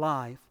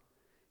life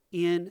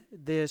in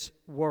this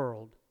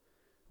world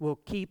will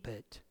keep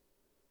it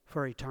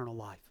for eternal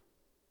life.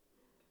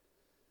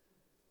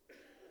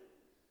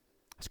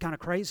 It's kind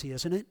of crazy,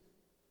 isn't it?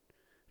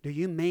 Do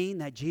you mean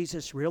that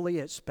Jesus really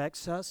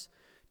expects us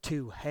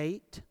to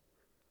hate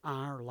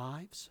our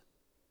lives?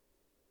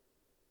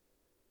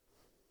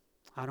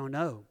 I don't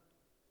know.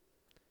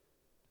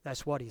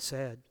 That's what He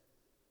said.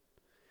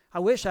 I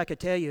wish I could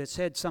tell you it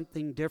said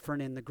something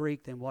different in the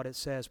Greek than what it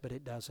says, but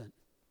it doesn't.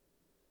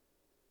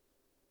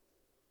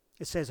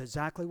 It says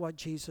exactly what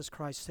Jesus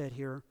Christ said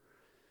here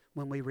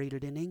when we read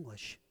it in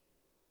English.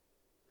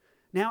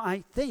 Now,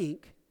 I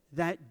think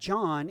that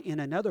John, in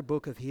another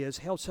book of his,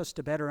 helps us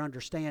to better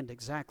understand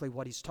exactly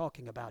what he's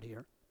talking about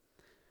here.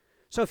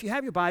 So if you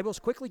have your Bibles,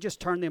 quickly just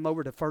turn them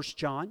over to 1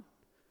 John.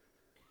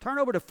 Turn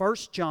over to 1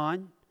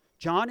 John.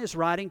 John is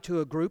writing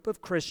to a group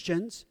of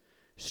Christians.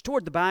 It's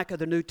toward the back of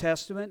the New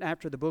Testament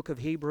after the book of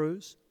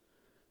Hebrews.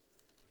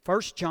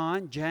 1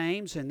 John,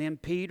 James, and then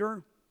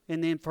Peter,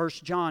 and then 1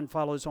 John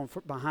follows on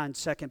behind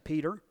 2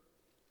 Peter.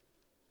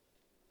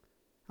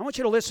 I want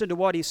you to listen to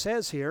what he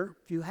says here.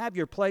 If you have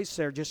your place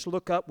there, just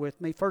look up with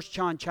me. 1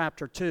 John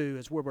chapter 2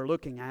 is where we're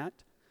looking at.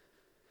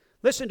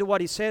 Listen to what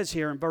he says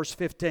here in verse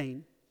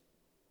 15.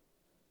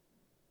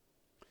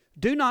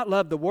 Do not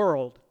love the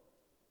world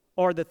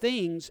or the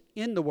things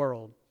in the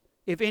world.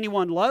 If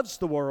anyone loves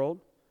the world,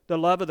 the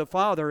love of the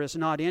Father is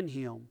not in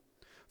him.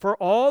 For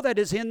all that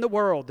is in the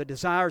world, the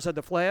desires of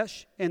the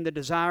flesh and the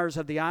desires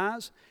of the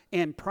eyes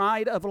and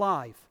pride of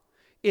life,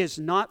 is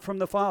not from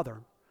the Father,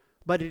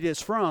 but it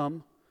is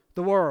from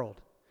the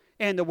world.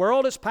 And the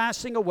world is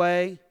passing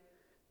away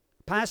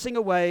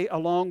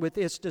along with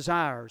its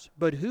desires.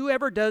 But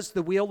whoever does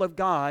the will of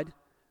God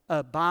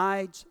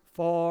abides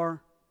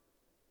forever.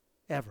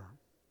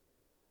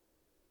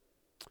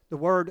 The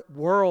word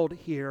world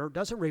here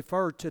doesn't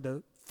refer to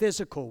the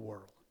physical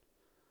world,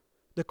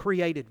 the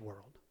created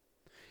world.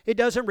 It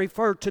doesn't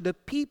refer to the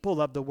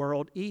people of the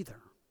world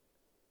either.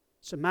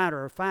 As a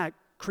matter of fact,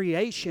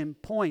 creation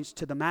points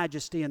to the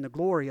majesty and the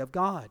glory of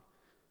God.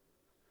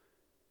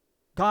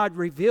 God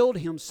revealed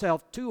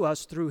Himself to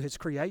us through His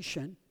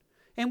creation.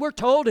 And we're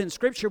told in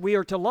Scripture we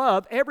are to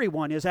love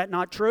everyone. Is that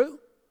not true?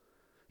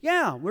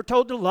 Yeah, we're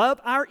told to love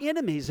our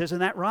enemies. Isn't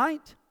that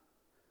right?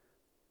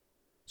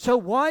 So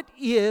what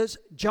is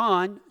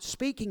John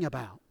speaking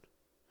about?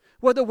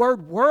 Well, the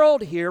word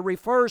world here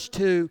refers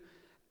to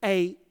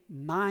a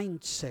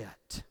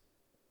mindset,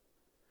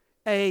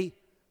 a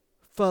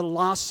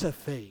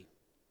philosophy,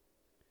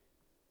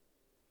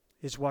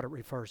 is what it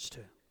refers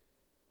to.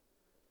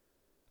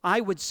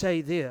 I would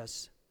say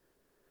this,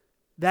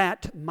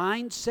 that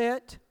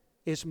mindset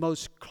is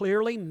most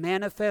clearly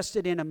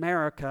manifested in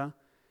America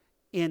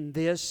in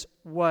this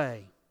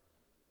way.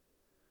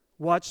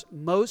 What's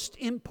most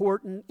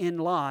important in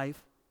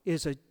life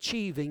is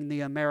achieving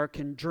the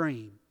American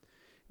dream,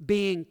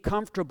 being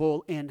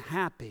comfortable and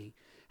happy,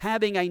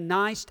 having a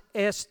nice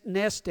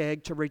nest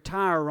egg to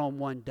retire on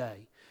one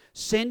day,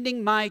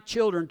 sending my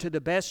children to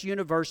the best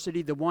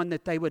university, the one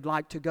that they would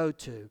like to go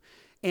to.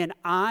 And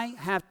I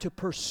have to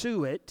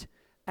pursue it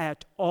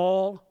at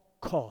all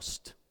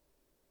cost.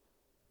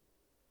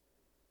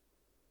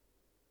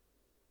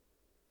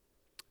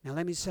 Now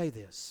let me say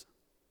this.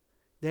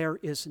 There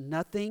is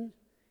nothing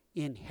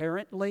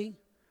inherently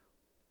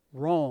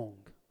wrong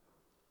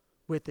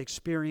with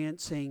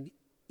experiencing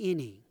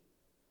any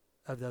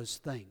of those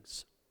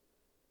things.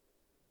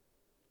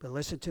 But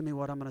listen to me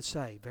what I'm going to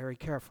say very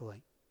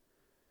carefully.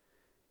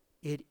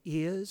 It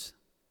is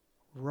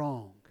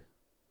wrong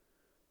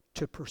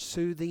to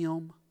pursue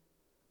them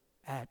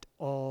at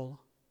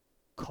all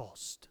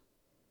cost.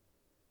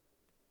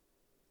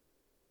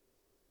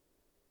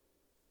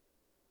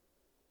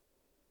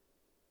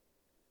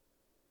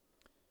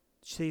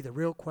 See, the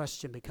real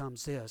question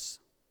becomes this: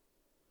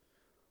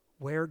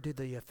 where do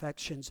the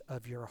affections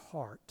of your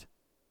heart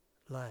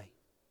lay?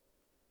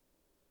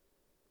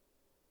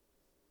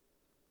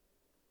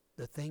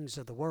 The things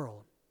of the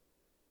world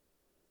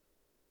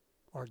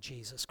or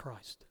Jesus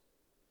Christ?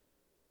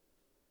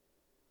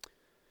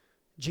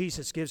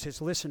 Jesus gives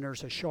his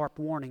listeners a sharp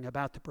warning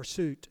about the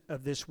pursuit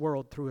of this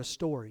world through a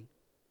story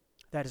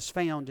that is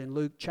found in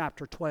Luke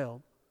chapter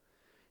 12.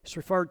 It's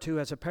referred to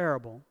as a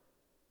parable.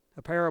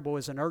 A parable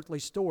is an earthly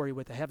story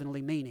with a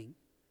heavenly meaning.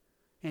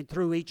 And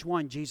through each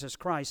one, Jesus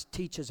Christ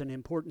teaches an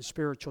important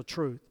spiritual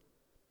truth.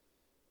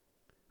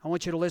 I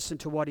want you to listen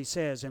to what he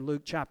says in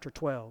Luke chapter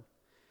 12.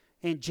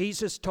 And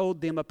Jesus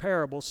told them a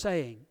parable,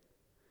 saying,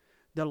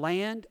 the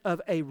land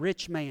of a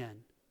rich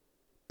man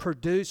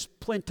produced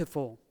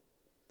plentiful.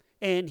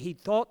 And he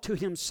thought to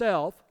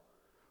himself,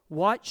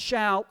 what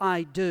shall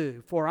I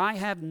do? For I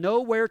have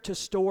nowhere to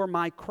store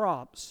my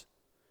crops.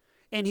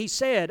 And he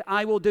said,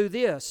 I will do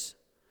this.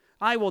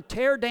 I will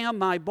tear down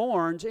my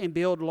barns and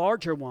build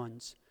larger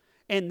ones.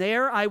 And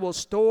there I will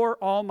store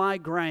all my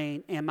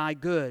grain and my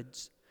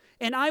goods.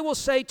 And I will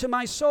say to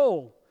my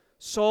soul,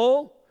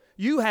 soul,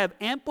 you have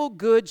ample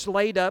goods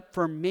laid up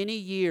for many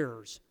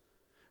years.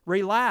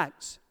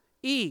 Relax,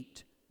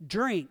 eat,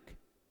 drink,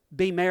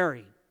 be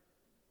merry.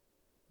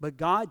 But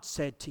God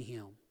said to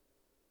him,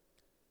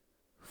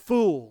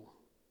 fool,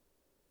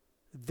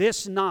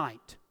 this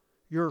night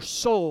your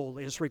soul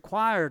is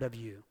required of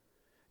you,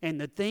 and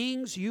the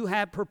things you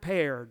have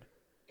prepared,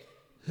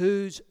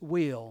 whose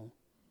will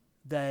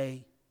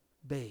they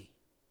be?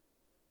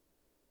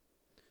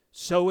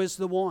 So is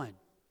the one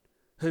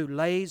who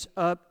lays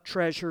up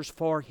treasures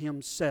for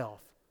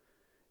himself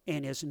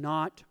and is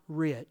not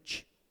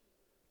rich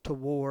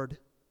toward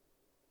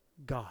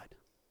God.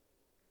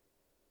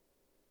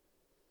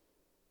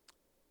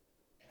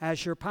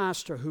 As your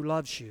pastor who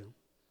loves you,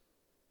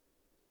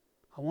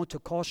 I want to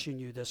caution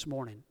you this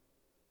morning.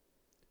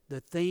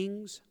 The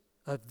things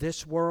of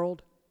this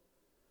world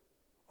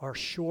are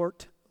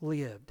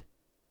short-lived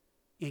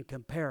in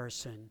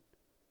comparison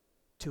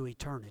to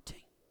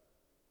eternity.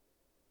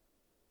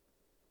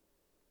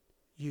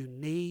 You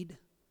need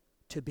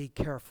to be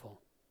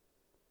careful.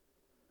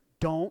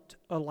 Don't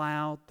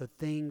allow the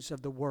things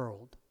of the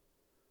world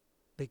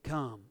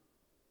become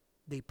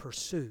the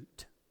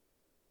pursuit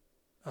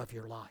of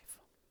your life.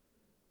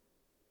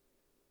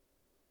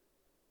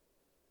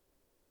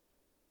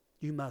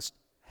 You must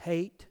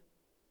hate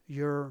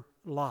your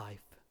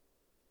life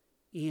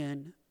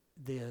in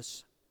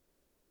this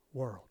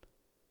world,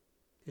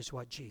 is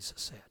what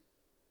Jesus said.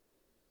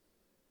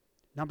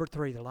 Number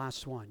 3, the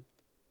last one.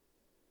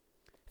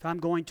 If I'm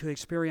going to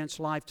experience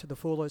life to the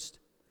fullest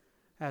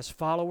as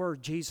follower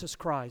of Jesus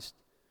Christ,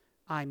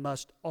 I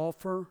must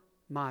offer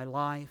my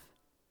life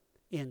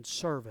in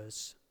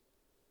service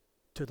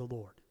to the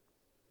Lord.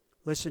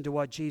 Listen to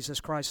what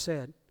Jesus Christ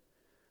said,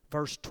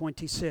 verse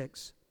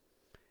 26.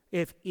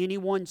 If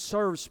anyone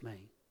serves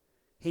me,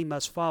 he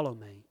must follow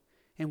me.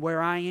 And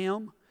where I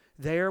am,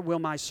 there will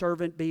my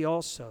servant be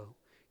also.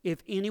 If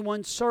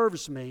anyone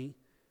serves me,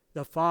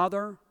 the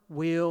Father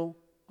will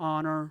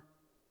honor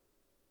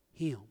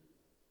him.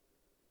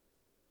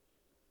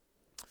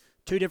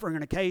 2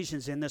 different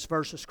occasions in this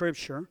verse of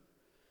Scripture,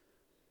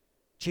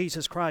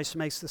 Jesus Christ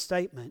makes the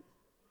statement,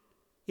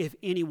 if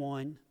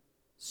anyone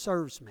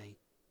serves me,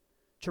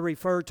 to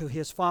refer to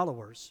his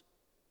followers.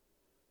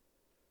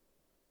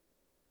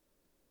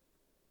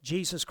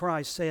 Jesus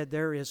Christ said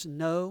there is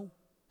no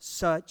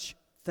such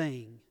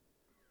thing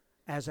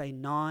as a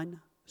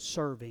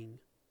non-serving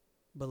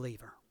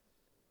believer.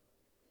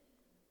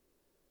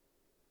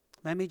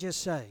 Let me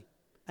just say,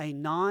 a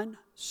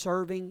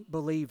non-serving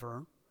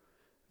believer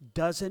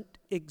doesn't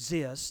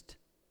exist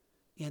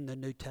in the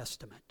New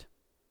Testament.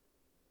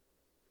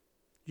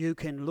 You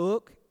can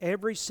look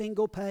every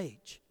single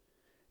page.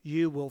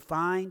 you will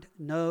find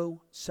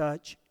no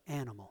such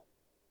animal.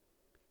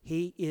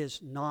 He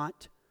is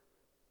not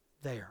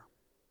there.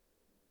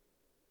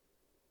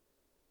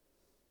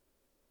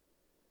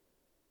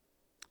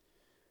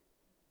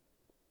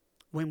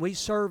 When we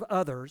serve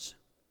others,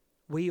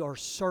 we are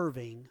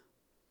serving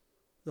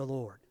the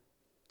Lord.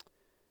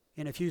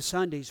 In a few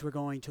Sundays, we're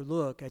going to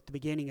look at the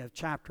beginning of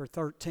chapter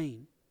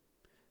 13.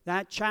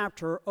 That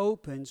chapter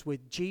opens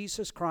with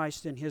Jesus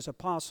Christ and His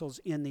apostles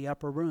in the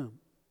upper room.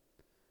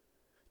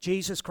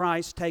 Jesus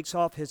Christ takes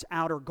off His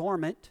outer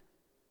garment.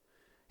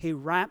 He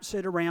wraps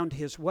it around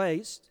His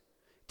waist,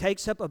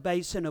 takes up a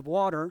basin of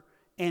water,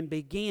 and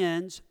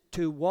begins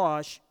to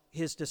wash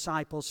His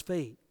disciples'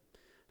 feet.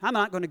 I'm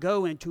not going to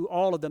go into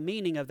all of the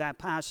meaning of that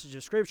passage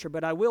of Scripture,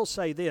 but I will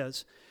say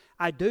this.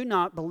 I do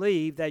not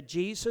believe that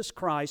Jesus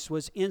Christ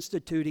was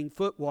instituting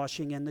foot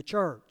washing in the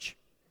church.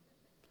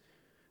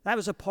 That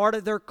was a part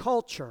of their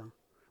culture.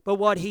 But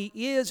what He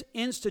is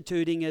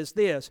instituting is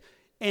this,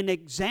 an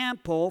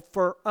example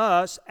for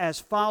us as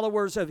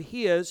followers of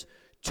His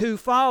to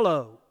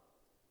follow.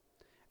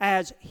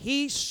 As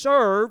He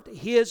served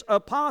His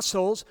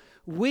apostles,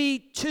 we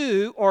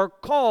too are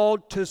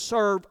called to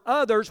serve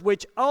others,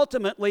 which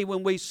ultimately,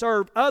 when we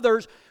serve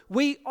others,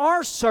 we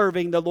are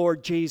serving the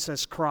Lord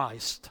Jesus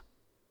Christ.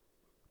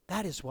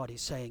 That is what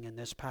He's saying in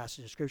this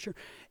passage of Scripture.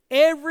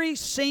 Every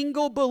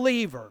single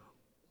believer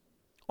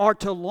are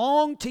to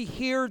long to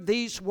hear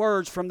these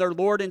words from their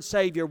Lord and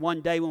Savior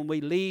one day when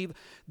we leave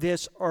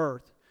this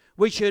earth.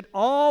 We should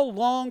all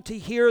long to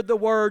hear the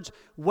words,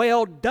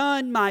 "Well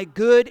done, my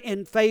good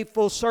and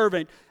faithful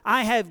servant.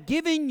 I have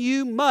given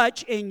you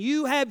much, and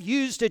you have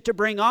used it to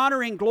bring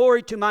honor and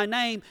glory to my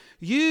name.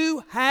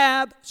 You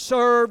have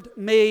served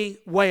me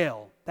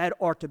well." That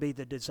ought to be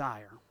the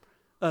desire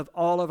of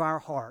all of our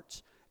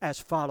hearts as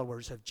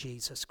followers of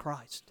Jesus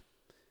Christ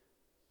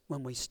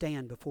when we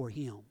stand before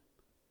Him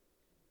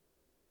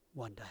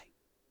one day.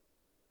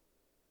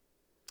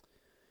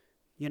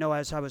 You know,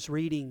 as I was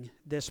reading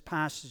this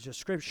passage of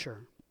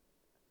Scripture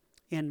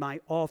in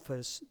my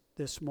office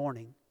this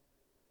morning,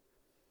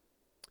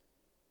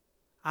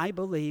 I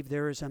believe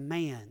there is a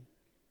man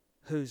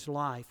whose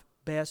life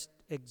best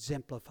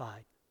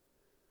exemplified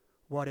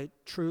what it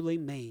truly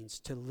means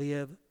to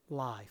live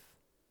life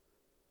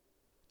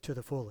to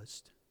the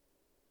fullest.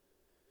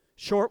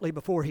 Shortly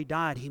before he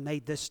died, he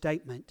made this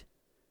statement: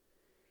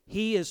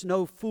 "He is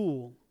no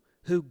fool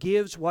who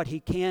gives what he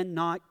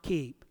cannot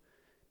keep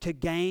to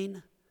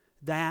gain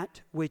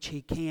that which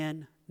he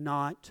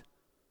cannot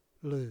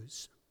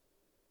lose."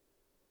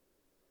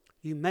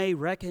 You may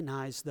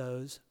recognize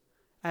those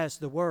as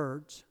the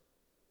words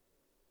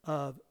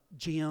of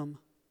Jim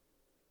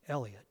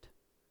Elliot.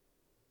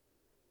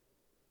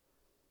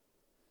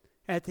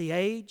 At the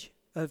age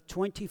of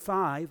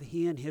 25,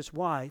 he and his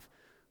wife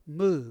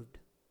moved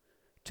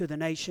to the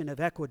nation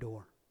of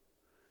Ecuador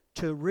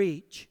to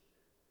reach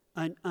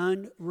an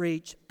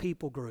unreached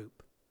people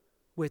group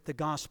with the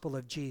gospel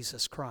of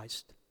Jesus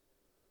Christ.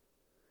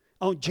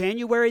 On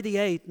January the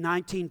 8th,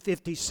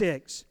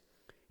 1956,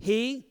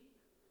 he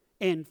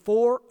and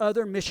 4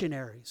 other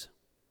missionaries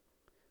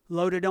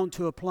loaded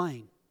onto a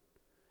plane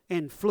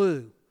and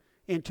flew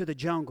into the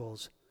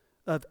jungles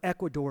of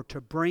Ecuador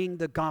to bring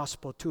the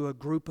gospel to a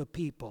group of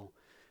people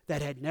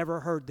that had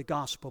never heard the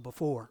gospel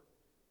before.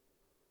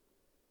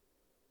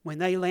 When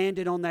they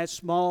landed on that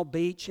small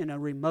beach in a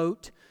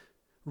remote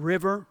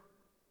river,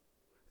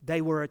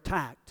 they were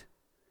attacked,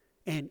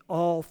 and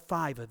all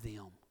 5 of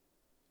them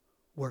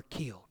were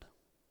killed.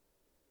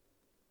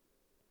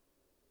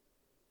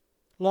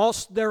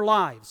 Lost their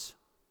lives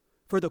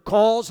for the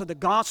cause of the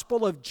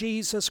gospel of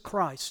Jesus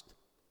Christ.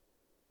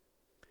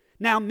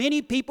 Now,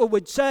 many people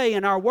would say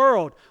in our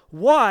world,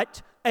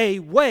 what a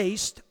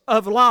waste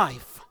of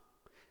life.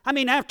 I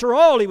mean, after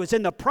all, he was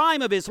in the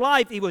prime of his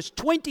life. He was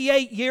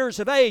 28 years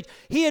of age.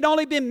 He had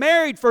only been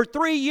married for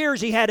 3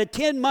 years. He had a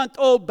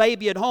 10-month-old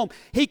baby at home.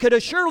 He could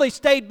have surely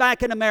stayed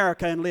back in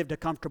America and lived a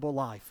comfortable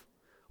life.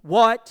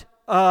 What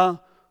a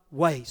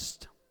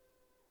waste.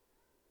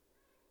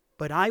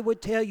 But I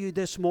would tell you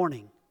this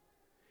morning,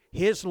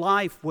 his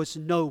life was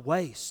no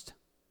waste.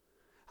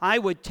 I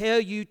would tell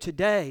you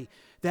today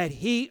that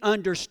he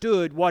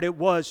understood what it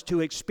was to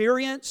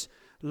experience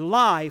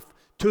life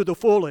to the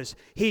fullest.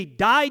 He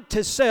died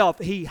to self.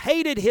 He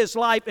hated his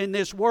life in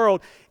this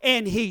world,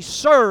 and he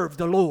served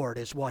the Lord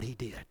is what he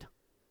did.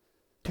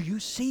 Do you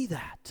see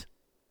that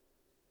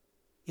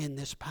in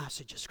this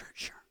passage of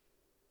Scripture?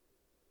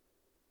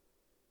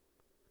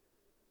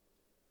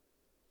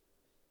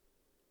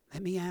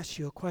 Let me ask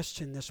you a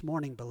question this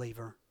morning,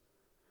 believer.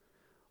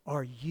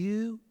 Are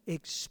you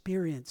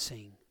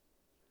experiencing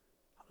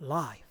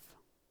life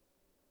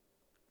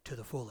to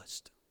the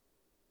fullest?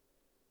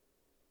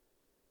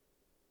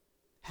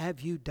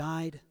 Have you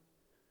died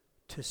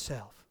to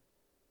self?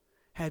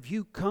 Have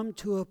you come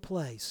to a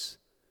place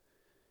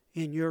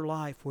in your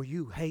life where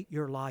you hate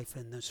your life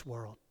in this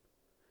world?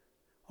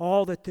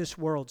 All that this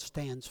world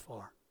stands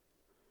for.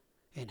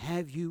 And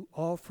have you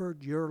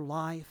offered your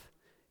life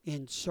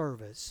in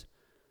service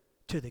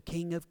to the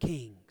King of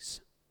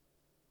Kings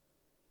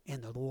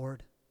and the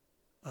Lord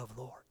of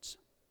Lords?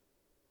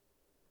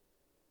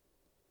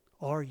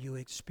 Are you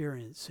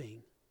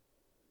experiencing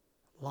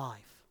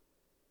life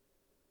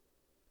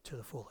to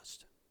the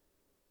fullest?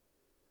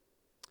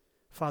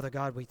 Father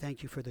God, we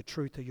thank you for the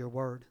truth of your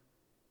word.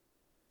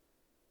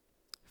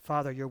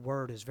 Father, your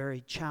word is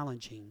very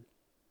challenging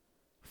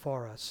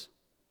for us.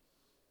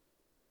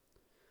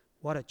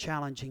 What a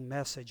challenging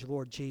message,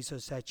 Lord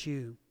Jesus, that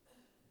you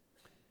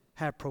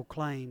have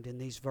proclaimed in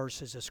these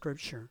verses of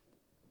Scripture.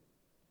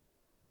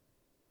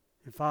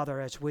 And Father,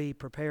 as we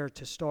prepare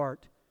to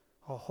start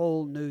a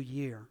whole new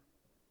year,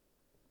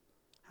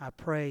 I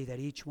pray that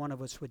each one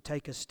of us would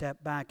take a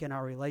step back in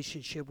our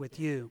relationship with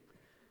you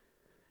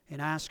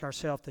and ask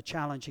ourselves the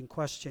challenging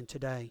question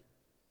today: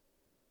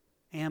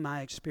 am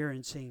I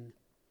experiencing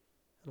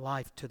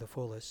life to the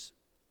fullest?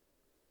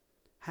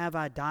 Have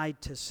I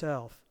died to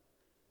self?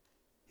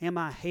 Am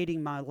I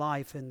hating my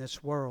life in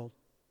this world?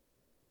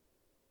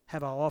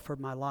 Have I offered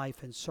my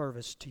life in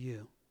service to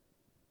you?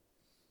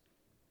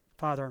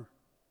 Father,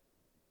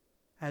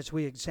 as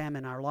we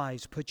examine our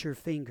lives, put your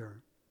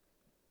finger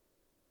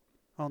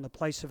on the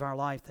place of our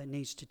life that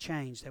needs to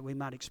change, that we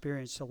might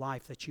experience the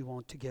life that you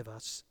want to give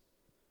us.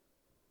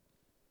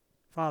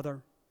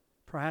 Father,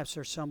 perhaps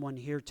there's someone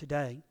here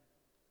today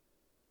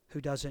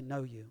who doesn't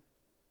know you.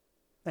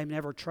 They've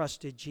never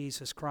trusted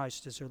Jesus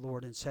Christ as their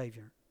Lord and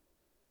Savior.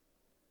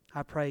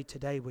 I pray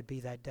today would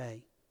be that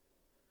day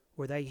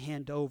where they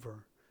hand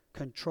over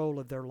control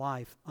of their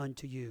life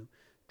unto you,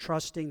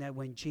 trusting that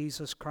when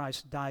Jesus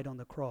Christ died on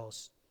the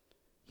cross,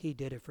 he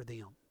did it for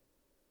them.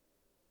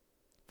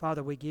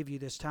 Father, we give you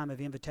this time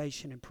of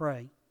invitation and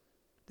pray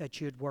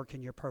that you'd work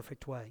in your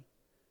perfect way.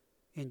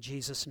 In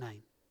Jesus'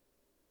 name,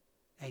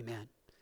 amen.